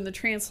builders and the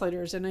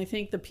translators. And I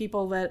think the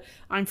people that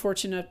I'm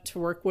fortunate to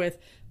work with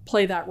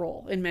play that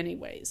role in many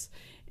ways.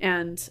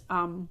 And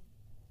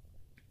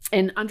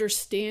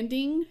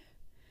understanding,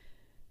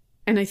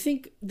 and I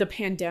think the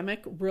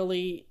pandemic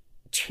really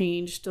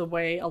changed the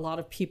way a lot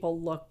of people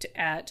looked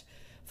at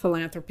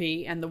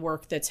philanthropy and the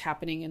work that's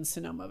happening in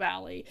Sonoma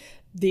Valley.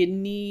 The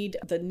need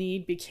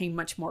became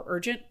much more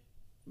urgent,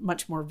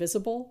 much more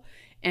visible,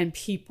 and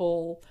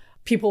people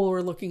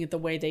were looking at the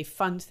way they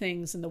fund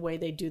things and the way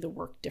they do the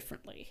work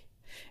differently.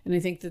 And I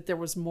think that there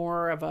was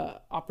more of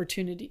a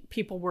opportunity.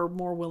 People were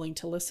more willing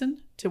to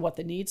listen to what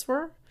the needs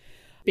were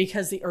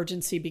because the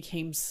urgency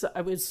became,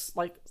 it was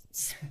like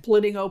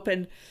splitting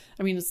open.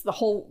 I mean, it's the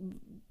whole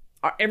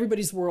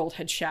everybody's world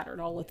had shattered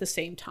all at the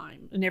same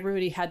time, and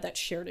everybody had that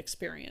shared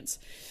experience.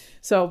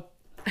 So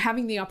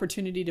having the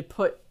opportunity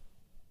to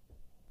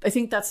I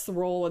think that's the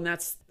role, and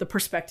that's the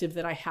perspective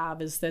that I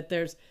have, is that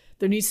there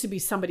needs to be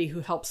somebody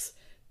who helps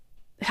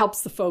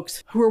the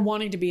folks who are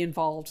wanting to be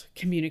involved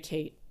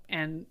communicate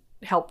and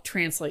help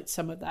translate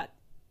some of that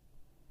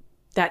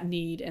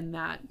need and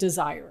that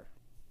desire.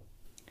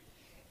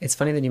 It's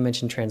funny that you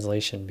mentioned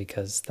translation,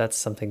 because that's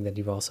something that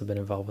you've also been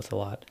involved with a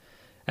lot.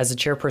 As a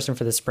chairperson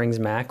for the Springs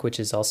MAC, which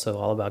is also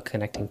all about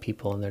connecting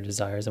people and their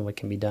desires and what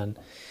can be done,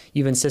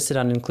 you've insisted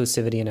on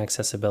inclusivity and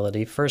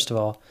accessibility. First of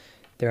all,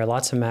 there are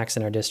lots of MACs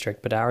in our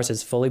district, but ours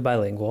is fully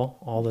bilingual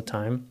all the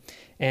time.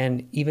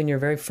 And even your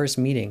very first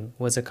meeting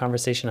was a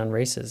conversation on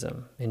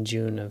racism in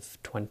June of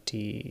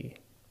 2020,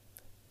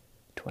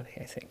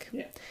 I think.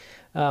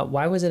 Yeah.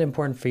 Why was it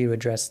important for you to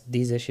address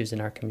these issues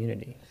in our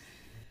community?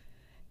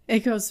 It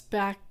goes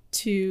back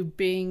to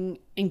being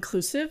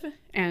inclusive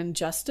and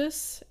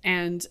justice.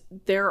 And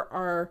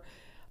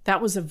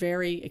that was a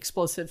very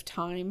explosive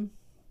time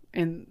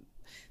in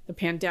the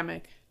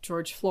pandemic.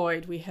 George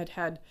Floyd, we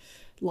had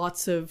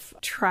lots of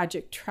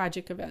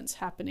tragic events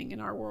happening in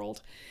our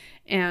world.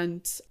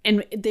 And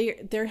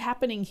they're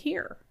happening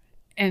here.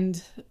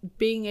 And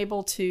being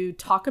able to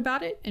talk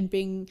about it and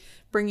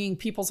bringing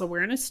people's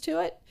awareness to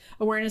it.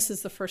 Awareness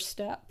is the first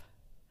step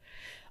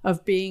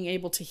of being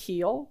able to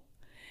heal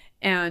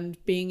and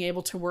being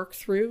able to work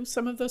through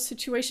some of those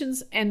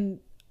situations. And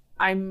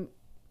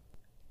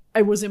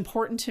it was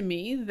important to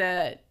me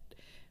that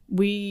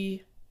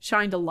we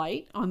shined a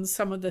light on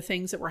some of the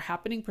things that were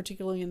happening,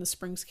 particularly in the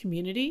Springs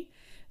community,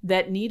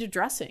 that need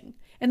addressing.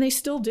 And they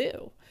still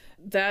do.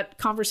 That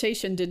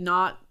conversation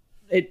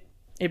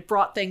it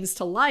brought things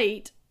to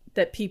light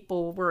that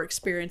people were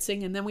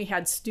experiencing. And then we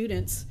had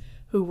students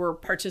who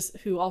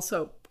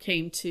also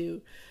came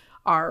to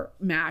our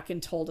MAC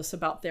and told us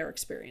about their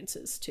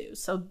experiences too.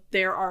 So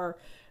there are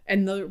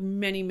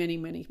many, many,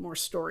 many more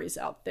stories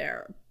out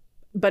there,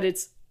 but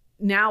it's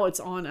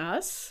on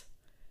us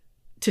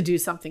to do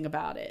something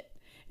about it.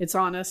 It's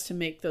on us to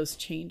make those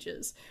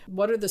changes.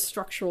 What are the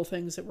structural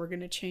things that we're going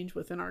to change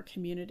within our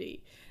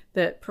community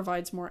that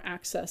provides more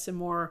access and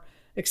more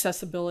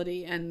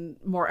accessibility and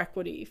more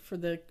equity for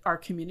our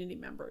community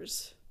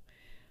members?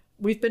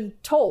 We've been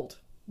told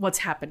what's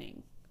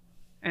happening,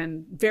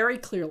 and very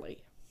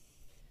clearly.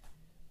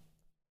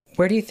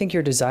 Where do you think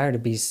your desire to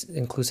be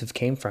inclusive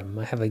came from?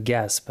 I have a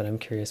guess, but I'm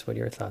curious what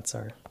your thoughts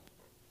are.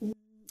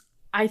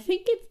 I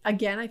think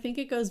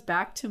it goes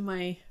back to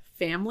my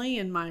family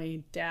and my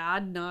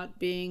dad not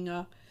being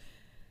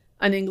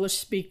an English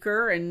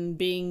speaker and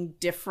being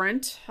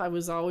different. I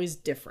was always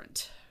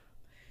different.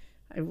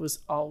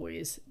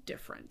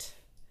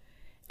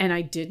 And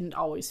I didn't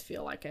always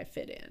feel like I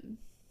fit in.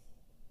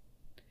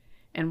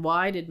 And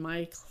why did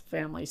my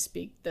family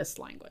speak this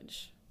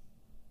language?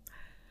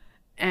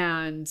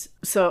 And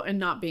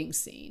not being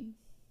seen.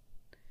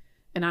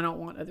 And I don't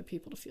want other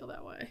people to feel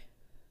that way.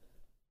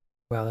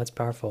 Wow, that's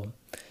powerful.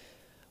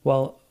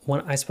 Well,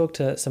 when I spoke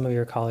to some of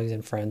your colleagues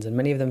and friends, and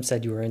many of them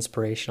said you were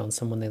inspirational and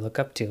someone they look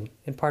up to,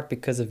 in part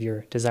because of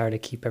your desire to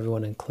keep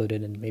everyone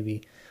included and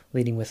maybe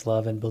leading with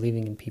love and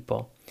believing in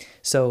people.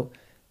 So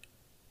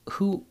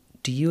who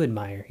do you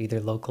admire, either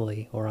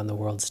locally or on the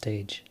world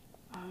stage?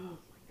 Oh,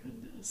 my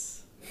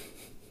goodness.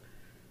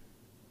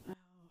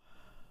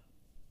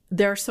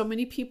 There are so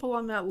many people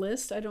on that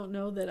list. I don't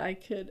know that I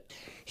could.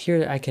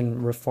 Here, I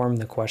can reform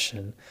the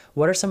question.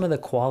 What are some of the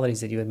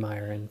qualities that you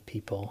admire in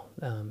people,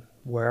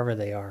 wherever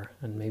they are?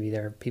 And maybe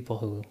there are people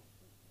who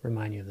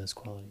remind you of those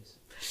qualities.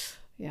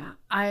 Yeah.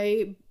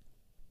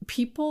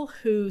 People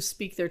who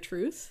speak their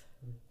truth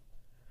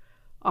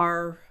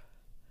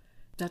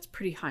that's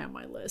pretty high on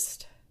my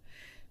list.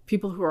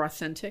 People who are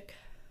authentic.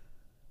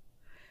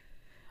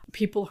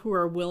 People who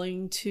are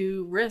willing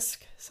to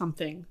risk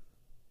something.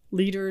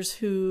 Leaders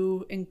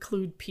who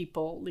include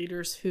people,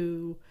 leaders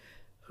who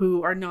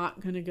are not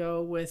going to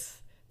go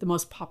with the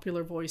most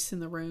popular voice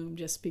in the room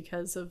just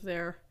because of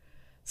their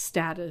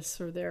status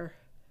or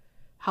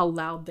how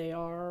loud they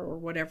are or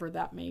whatever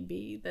that may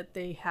be, that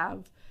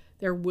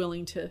they're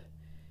willing to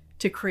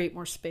create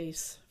more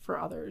space for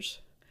others.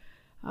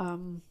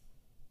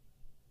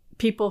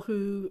 People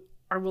who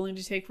are willing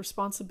to take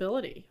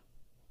responsibility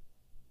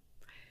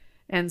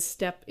and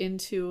step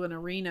into an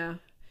arena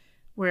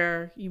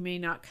where you may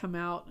not come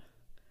out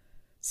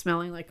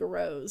smelling like a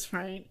rose,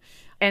 right?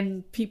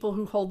 And people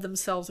who hold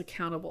themselves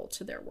accountable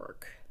to their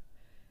work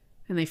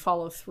and they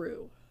follow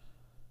through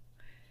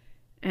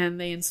and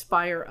they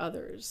inspire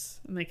others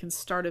and they can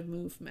start a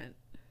movement.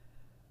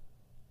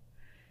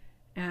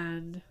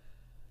 And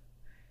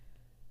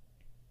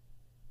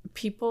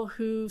people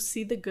who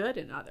see the good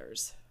in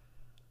others,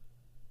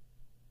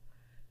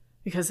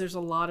 because there's a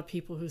lot of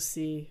people who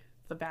see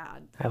the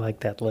bad. I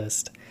like that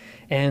list.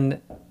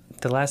 And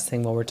the last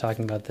thing while we're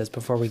talking about this,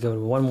 before we go to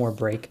one more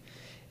break,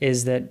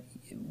 is that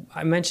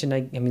I mentioned,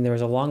 I mean, there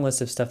was a long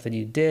list of stuff that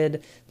you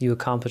did, you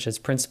accomplished as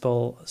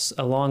principal,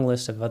 a long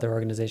list of other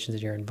organizations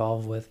that you're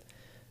involved with.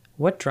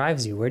 What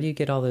drives you? Where do you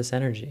get all this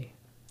energy?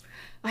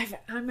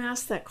 I'm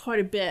asked that quite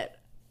a bit.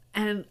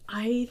 And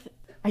I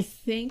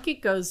think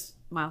it goes,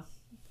 well,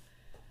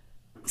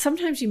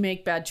 sometimes you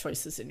make bad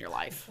choices in your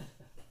life.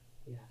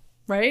 Yeah.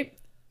 Right?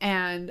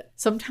 And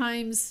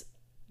sometimes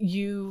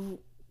you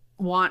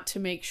want to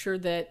make sure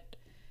that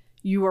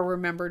you are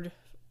remembered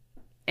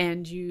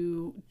and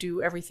you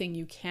do everything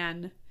you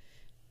can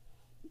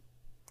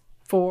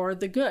for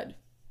the good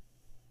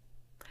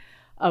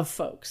of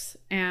folks.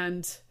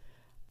 And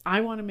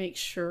I want to make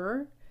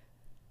sure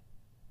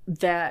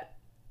that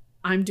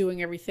I'm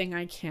doing everything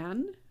I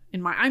can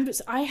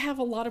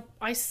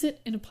I sit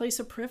in a place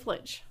of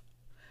privilege.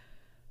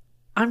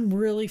 I'm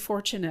really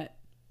fortunate.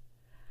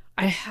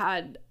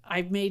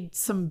 I've made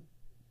some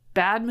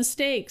bad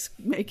mistakes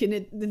making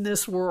it in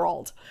this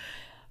world,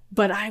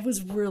 but I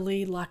was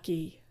really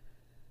lucky.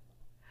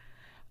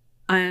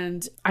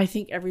 And I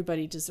think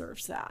everybody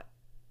deserves that.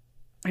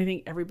 I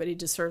think everybody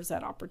deserves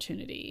that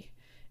opportunity.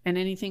 And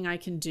anything I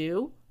can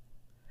do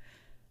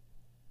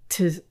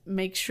to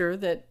make sure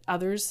that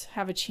others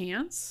have a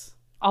chance,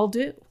 I'll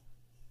do.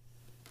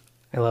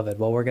 I love it.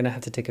 Well, we're going to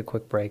have to take a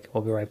quick break.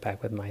 We'll be right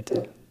back with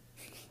Maite.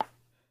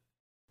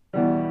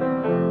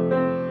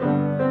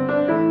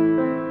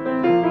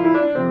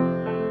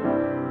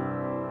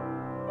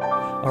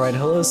 All right,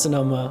 hello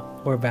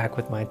Sonoma. We're back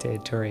with Maite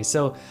Eturi.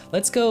 So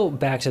let's go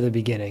back to the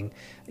beginning.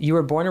 You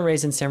were born and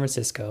raised in San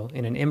Francisco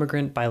in an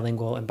immigrant,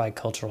 bilingual, and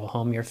bicultural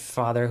home. Your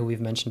father, who we've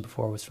mentioned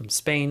before, was from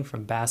Spain,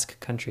 from Basque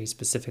Country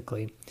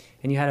specifically,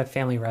 and you had a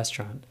family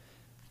restaurant.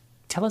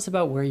 Tell us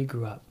about where you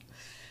grew up.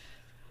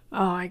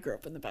 Oh, I grew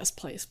up in the best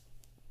place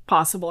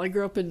possible. I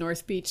grew up in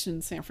North Beach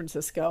in San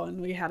Francisco, and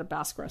we had a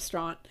Basque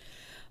restaurant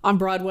on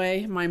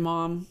Broadway. My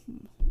mom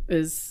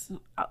is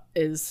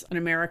an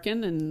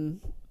American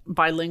and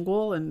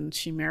bilingual, and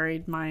she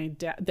married my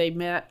dad. They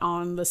met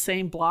on the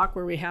same block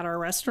where we had our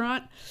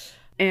restaurant,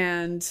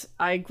 and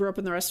I grew up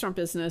in the restaurant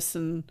business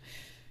and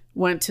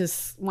went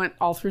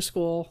all through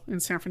school in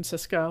San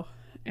Francisco,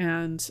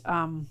 and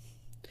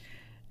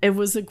it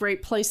was a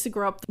great place to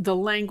grow up. The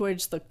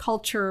language, the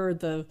culture,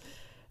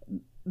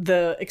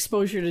 the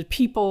exposure to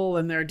people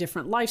and their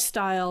different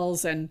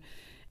lifestyles,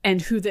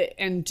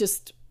 and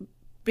just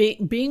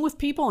being with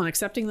people and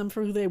accepting them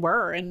for who they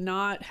were, and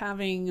not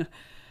having.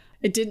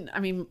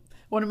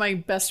 One of my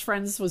best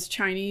friends was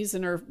Chinese,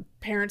 and her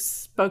parents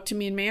spoke to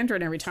me in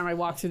Mandarin every time I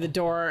walked through the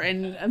door.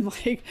 And I'm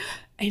like,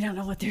 I don't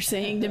know what they're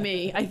saying to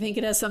me. I think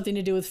it has something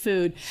to do with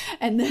food.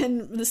 And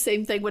then the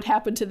same thing would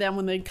happen to them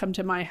when they'd come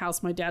to my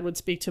house. My dad would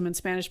speak to them in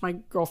Spanish. My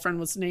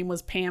girlfriend's name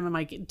was Pam, and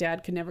my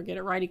dad could never get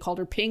it right. He called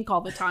her Pink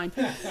all the time.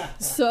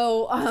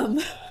 So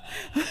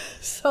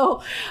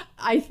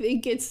I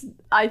think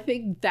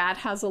that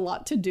has a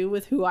lot to do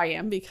with who I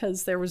am,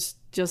 because there was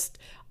just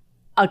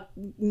a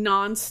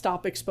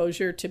nonstop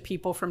exposure to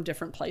people from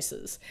different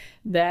places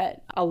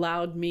that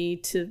allowed me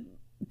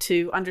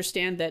to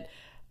understand that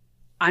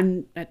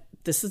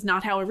this is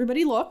not how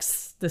everybody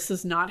looks. This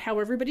is not how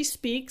everybody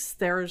speaks.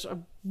 There's a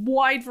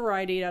wide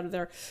variety out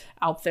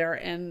there.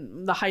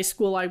 And the high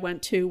school I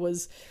went to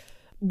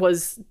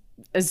was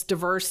as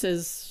diverse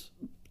as,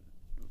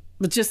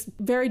 just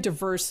very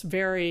diverse,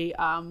 very,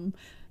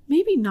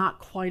 maybe not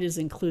quite as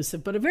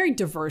inclusive, but a very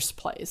diverse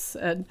place.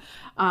 And,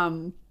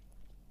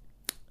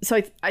 so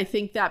I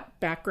think that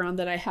background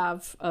that I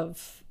have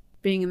of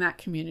being in that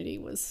community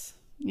was,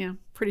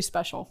 pretty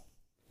special.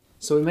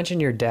 So we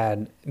mentioned your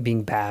dad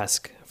being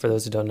Basque. For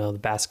those who don't know, the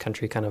Basque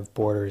Country kind of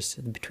borders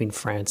between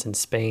France and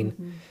Spain.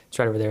 Mm-hmm. It's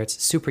right over there. It's a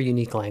super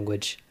unique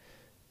language.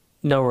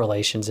 No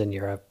relations in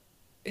Europe.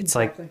 It's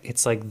like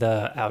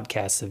the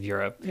outcasts of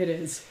Europe. It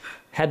is.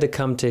 Had to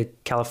come to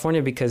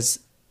California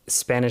because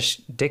Spanish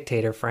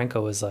dictator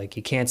Franco was like,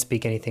 you can't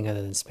speak anything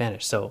other than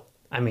Spanish. So,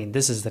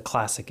 this is the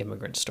classic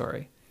immigrant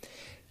story.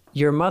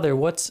 Your mother,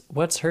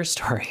 what's her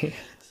story?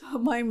 So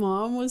my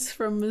mom was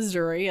from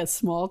Missouri, a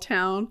small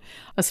town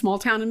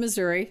in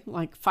Missouri,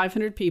 like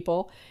 500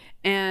 people.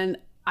 And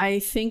I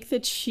think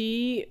that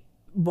she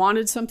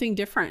wanted something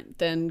different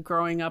than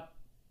growing up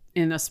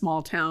in a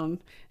small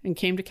town, and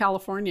came to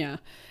California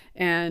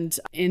and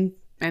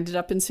ended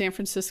up in San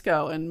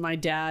Francisco. And my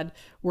dad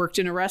worked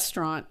in a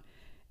restaurant,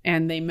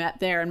 and they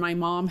met there. And my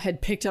mom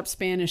had picked up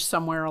Spanish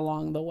somewhere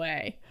along the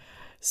way.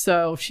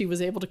 So she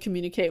was able to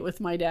communicate with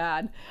my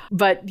dad.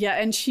 But yeah,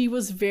 and she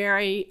was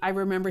I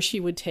remember she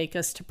would take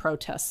us to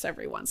protests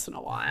every once in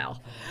a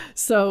while.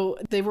 So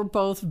they were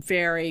both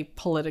very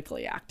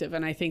politically active.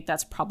 And I think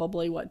that's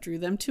probably what drew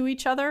them to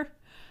each other.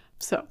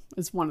 So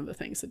it's one of the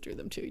things that drew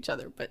them to each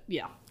other. But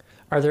yeah.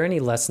 Are there any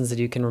lessons that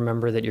you can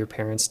remember that your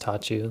parents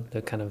taught you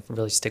that kind of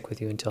really stick with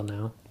you until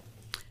now?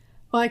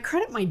 Well, I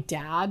credit my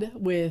dad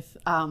with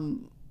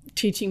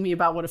teaching me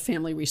about what a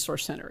family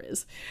resource center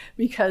is,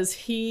 because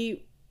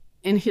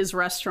in his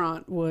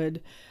restaurant,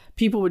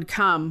 people would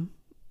come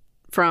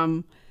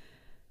from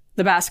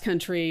the Basque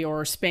Country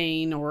or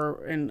Spain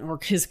or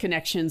his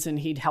connections, and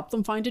he'd help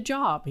them find a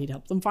job. He'd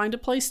help them find a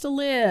place to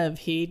live.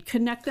 He'd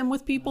connect them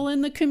with people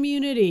in the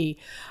community.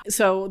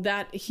 So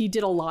that he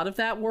did a lot of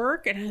that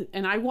work,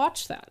 and I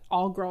watched that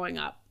all growing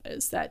up.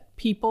 Is that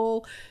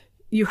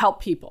you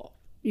help people.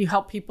 You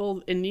help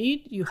people in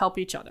need. You help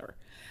each other.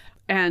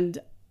 And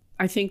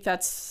I think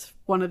that's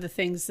one of the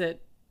things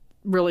that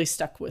really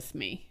stuck with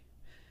me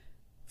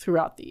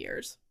throughout the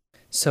years.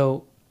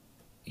 So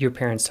your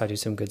parents taught you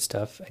some good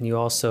stuff, and you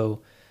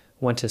also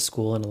went to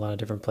school in a lot of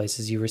different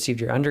places. You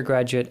received your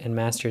undergraduate and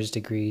master's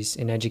degrees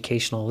in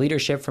educational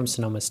leadership from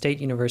Sonoma State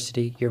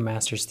University. Your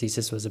master's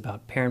thesis was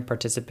about parent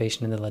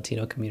participation in the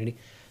Latino community.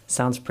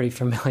 Sounds pretty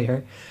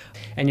familiar.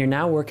 And you're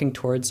now working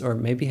towards, or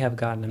maybe have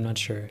gotten, I'm not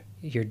sure,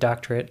 your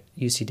doctorate,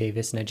 UC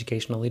Davis, in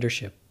educational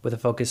leadership with a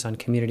focus on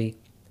community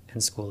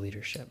and school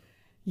leadership.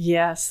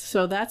 Yes.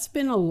 So that's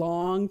been a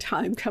long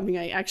time coming.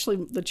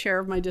 The chair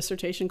of my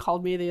dissertation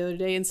called me the other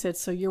day and said,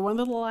 so you're one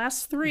of the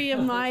last three of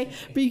my,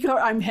 because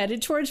I'm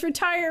headed towards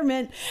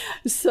retirement.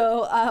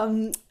 So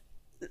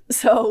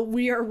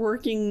we are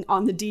working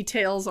on the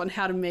details on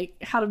how to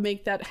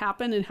make that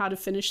happen and how to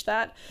finish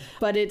that.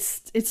 But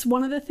it's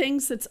one of the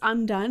things that's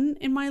undone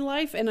in my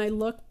life. And I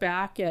look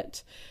back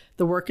at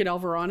the work at El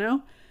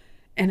Verano,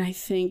 and I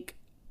think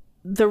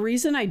the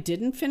reason I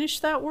didn't finish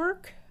that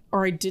work,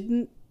 or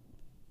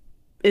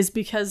is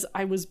because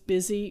I was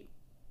busy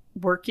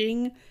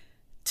working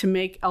to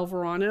make El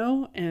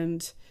Verano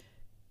and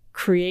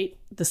create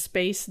the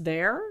space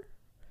there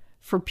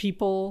for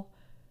people,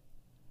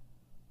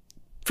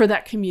 for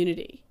that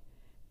community.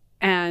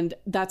 And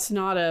that's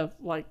not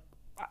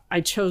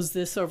I chose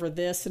this over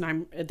this and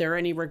are there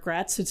any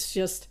regrets? It's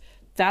just,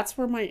 that's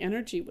where my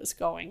energy was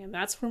going, and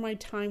that's where my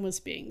time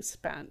was being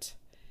spent,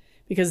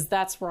 because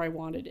that's where I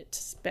wanted it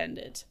to spend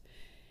it.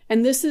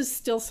 And this is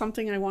still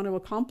something I want to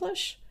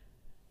accomplish.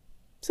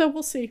 So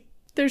we'll see.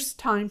 There's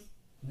time.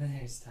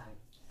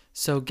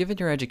 So given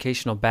your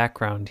educational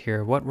background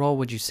here, what role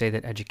would you say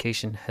that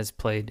education has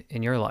played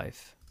in your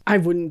life? I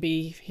wouldn't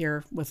be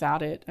here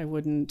without it. I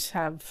wouldn't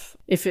have,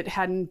 if it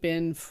hadn't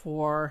been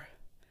for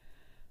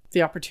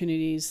the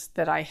opportunities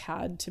that I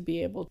had to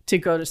be able to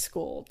go to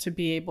school, to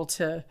be able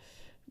to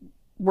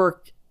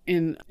work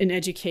in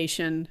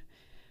education,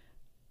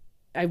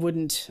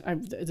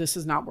 this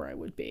is not where I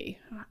would be.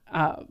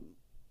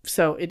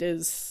 So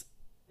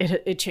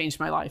it changed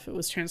my life. It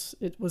was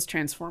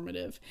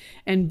transformative,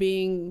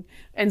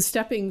 and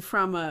stepping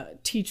from a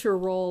teacher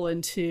role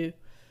into,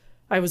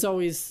 I was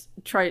always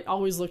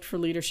looked for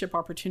leadership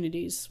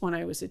opportunities when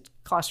I was a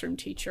classroom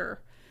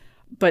teacher,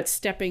 but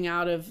stepping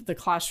out of the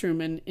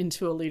classroom and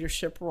into a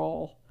leadership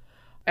role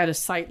at a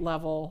site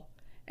level,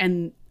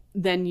 and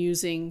then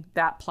using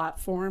that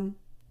platform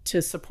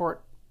to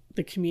support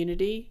the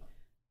community,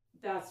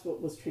 that's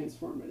what was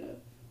transformative.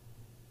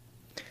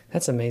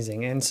 That's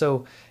amazing. And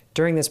so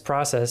during this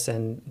process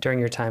and during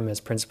your time as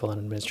principal and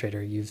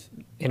administrator, you've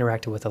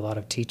interacted with a lot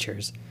of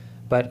teachers.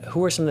 But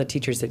who are some of the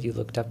teachers that you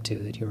looked up to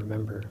that you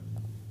remember?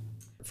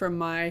 From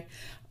my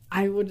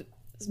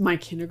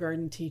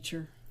kindergarten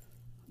teacher,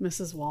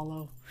 Mrs.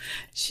 Wallow.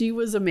 She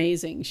was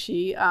amazing.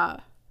 She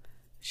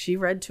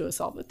read to us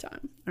all the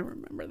time. I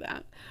remember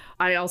that.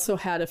 I also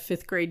had a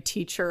 5th grade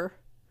teacher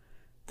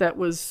that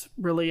was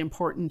really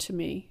important to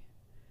me.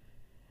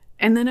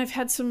 And then I've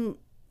had some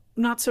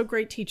not so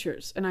great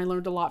teachers, and I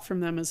learned a lot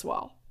from them as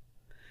well.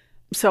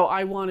 So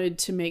I wanted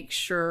to make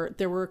sure,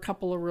 there were a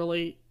couple of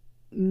really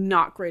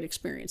not great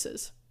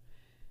experiences,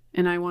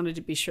 and I wanted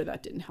to be sure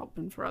that didn't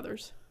happen for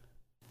others.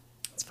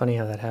 It's funny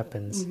how that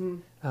happens.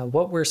 Mm-hmm.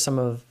 What were some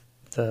of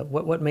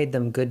what made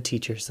them good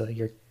teachers? So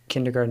your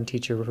kindergarten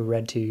teacher who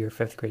read to your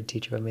 5th grade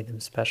teacher, what made them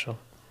special?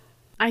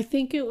 I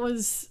think it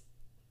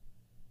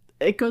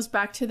goes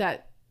back to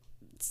that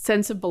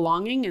sense of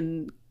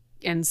belonging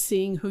and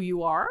seeing who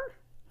you are,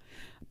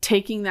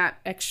 taking that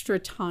extra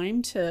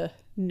time to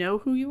know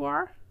who you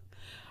are.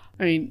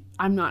 I mean,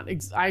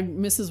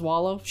 Mrs.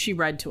 Wallow, she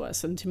read to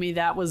us, and to me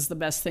that was the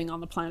best thing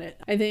on the planet.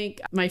 I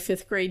think my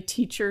 5th grade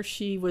teacher,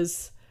 she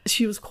was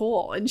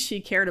cool, and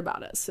she cared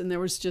about us, and there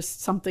was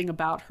just something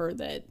about her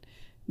that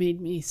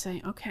made me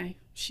say, okay,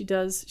 she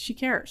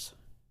cares.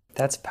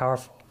 That's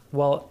powerful.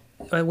 Well,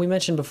 we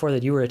mentioned before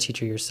that you were a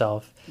teacher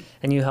yourself,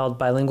 and you held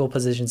bilingual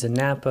positions in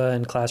Napa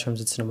and classrooms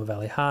at Sonoma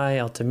Valley High,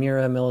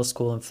 Altamira Middle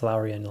School, and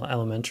Flowery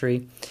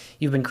Elementary.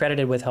 You've been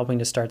credited with helping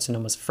to start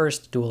Sonoma's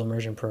first dual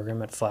immersion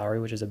program at Flowery,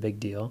 which is a big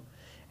deal.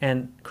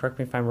 And correct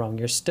me if I'm wrong,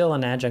 you're still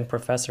an adjunct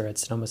professor at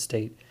Sonoma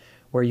State,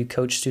 where you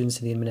coach students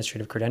in the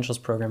Administrative Credentials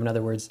Program, in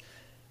other words,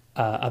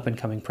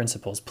 up-and-coming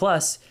principals.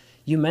 Plus,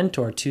 you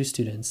mentor 2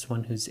 students,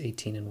 one who's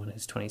 18 and one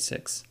who's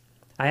 26.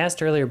 I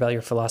asked earlier about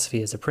your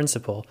philosophy as a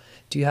principal.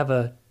 Do you have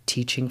a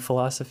teaching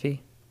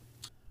philosophy?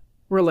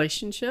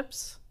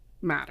 Relationships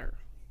matter.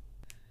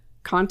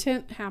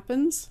 Content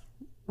happens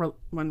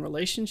when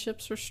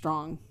relationships are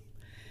strong.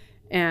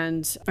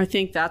 And I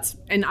think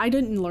and I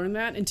didn't learn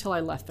that until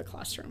I left the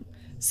classroom.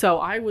 So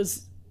I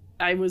was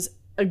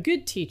a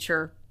good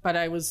teacher, but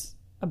I was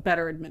a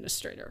better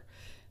administrator,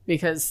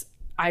 because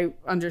I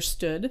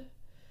understood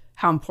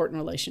how important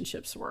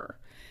relationships were.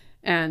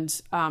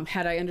 And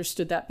had I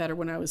understood that better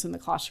when I was in the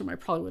classroom, I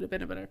probably would have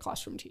been a better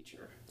classroom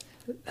teacher.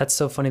 That's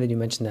so funny that you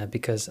mentioned that,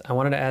 because I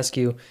wanted to ask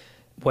you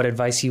what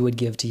advice you would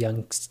give to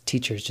young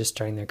teachers just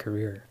starting their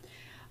career.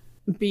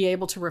 Be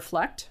able to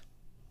reflect.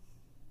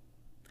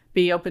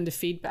 Be open to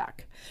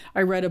feedback.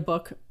 I read a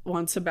book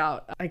once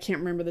about, I can't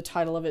remember the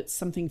title of it,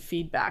 something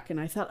feedback. And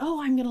I thought,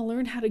 oh, I'm going to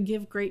learn how to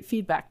give great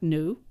feedback.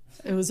 No,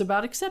 it was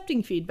about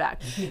accepting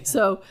feedback. Yeah.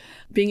 So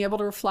being able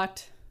to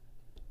reflect,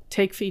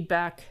 take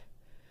feedback,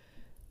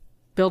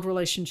 build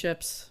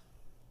relationships,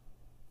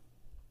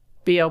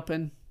 be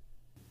open.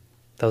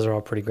 Those are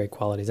all pretty great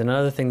qualities. And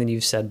another thing that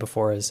you've said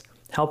before is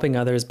helping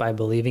others by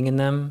believing in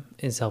them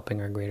is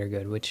helping our greater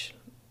good, which,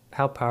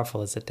 how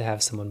powerful is it to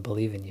have someone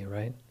believe in you,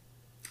 right?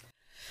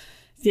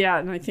 Yeah,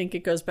 and I think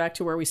it goes back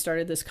to where we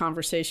started this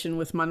conversation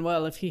with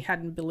Manuel. If he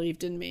hadn't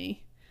believed in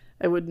me,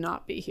 I would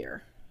not be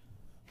here.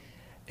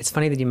 It's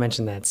funny that you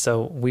mentioned that.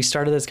 So we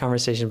started this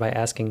conversation by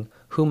asking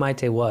who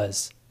Maite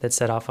was that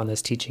set off on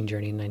this teaching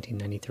journey in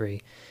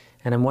 1993.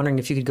 And I'm wondering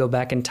if you could go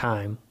back in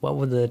time, what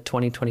would the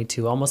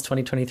 2022, almost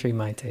 2023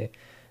 Maite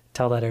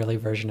tell that early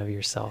version of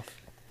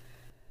yourself?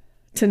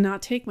 To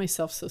not take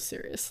myself so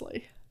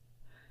seriously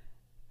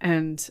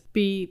and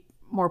be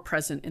more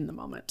present in the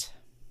moment.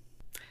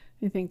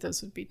 I think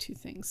those would be two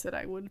things that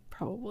I would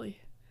probably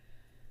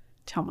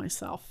tell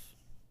myself.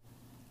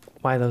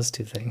 Why those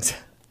two things?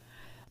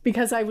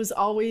 Because I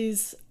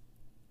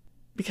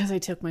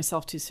took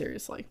myself too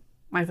seriously.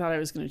 I thought I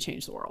was going to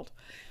change the world.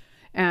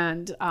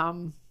 And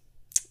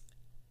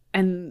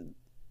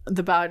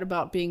the part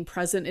about being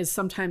present is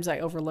sometimes I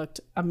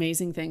overlooked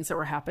amazing things that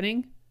were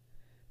happening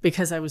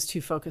because I was too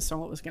focused on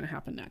what was going to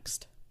happen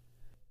next.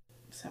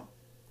 So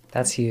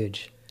that's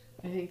huge.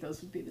 I think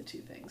those would be the two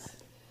things.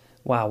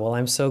 Wow. Well,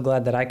 I'm so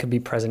glad that I could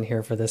be present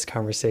here for this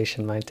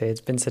conversation, Maite.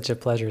 It's been such a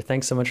pleasure.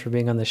 Thanks so much for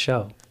being on the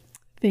show.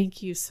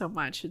 Thank you so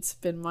much. It's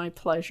been my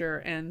pleasure.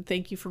 And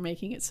thank you for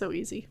making it so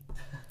easy.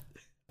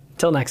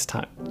 Till next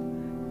time.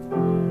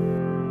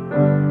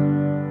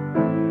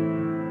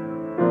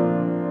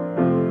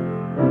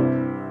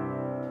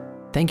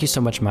 Thank you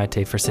so much,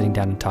 Maite, for sitting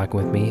down and talking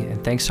with me,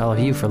 and thanks to all of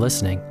you for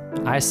listening.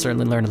 I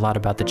certainly learned a lot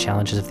about the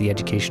challenges of the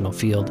educational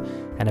field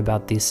and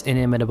about this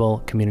inimitable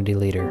community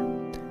leader.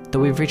 Though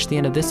we've reached the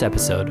end of this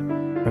episode,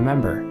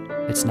 remember,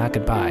 it's not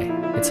goodbye,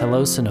 it's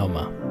hello,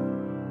 Sonoma.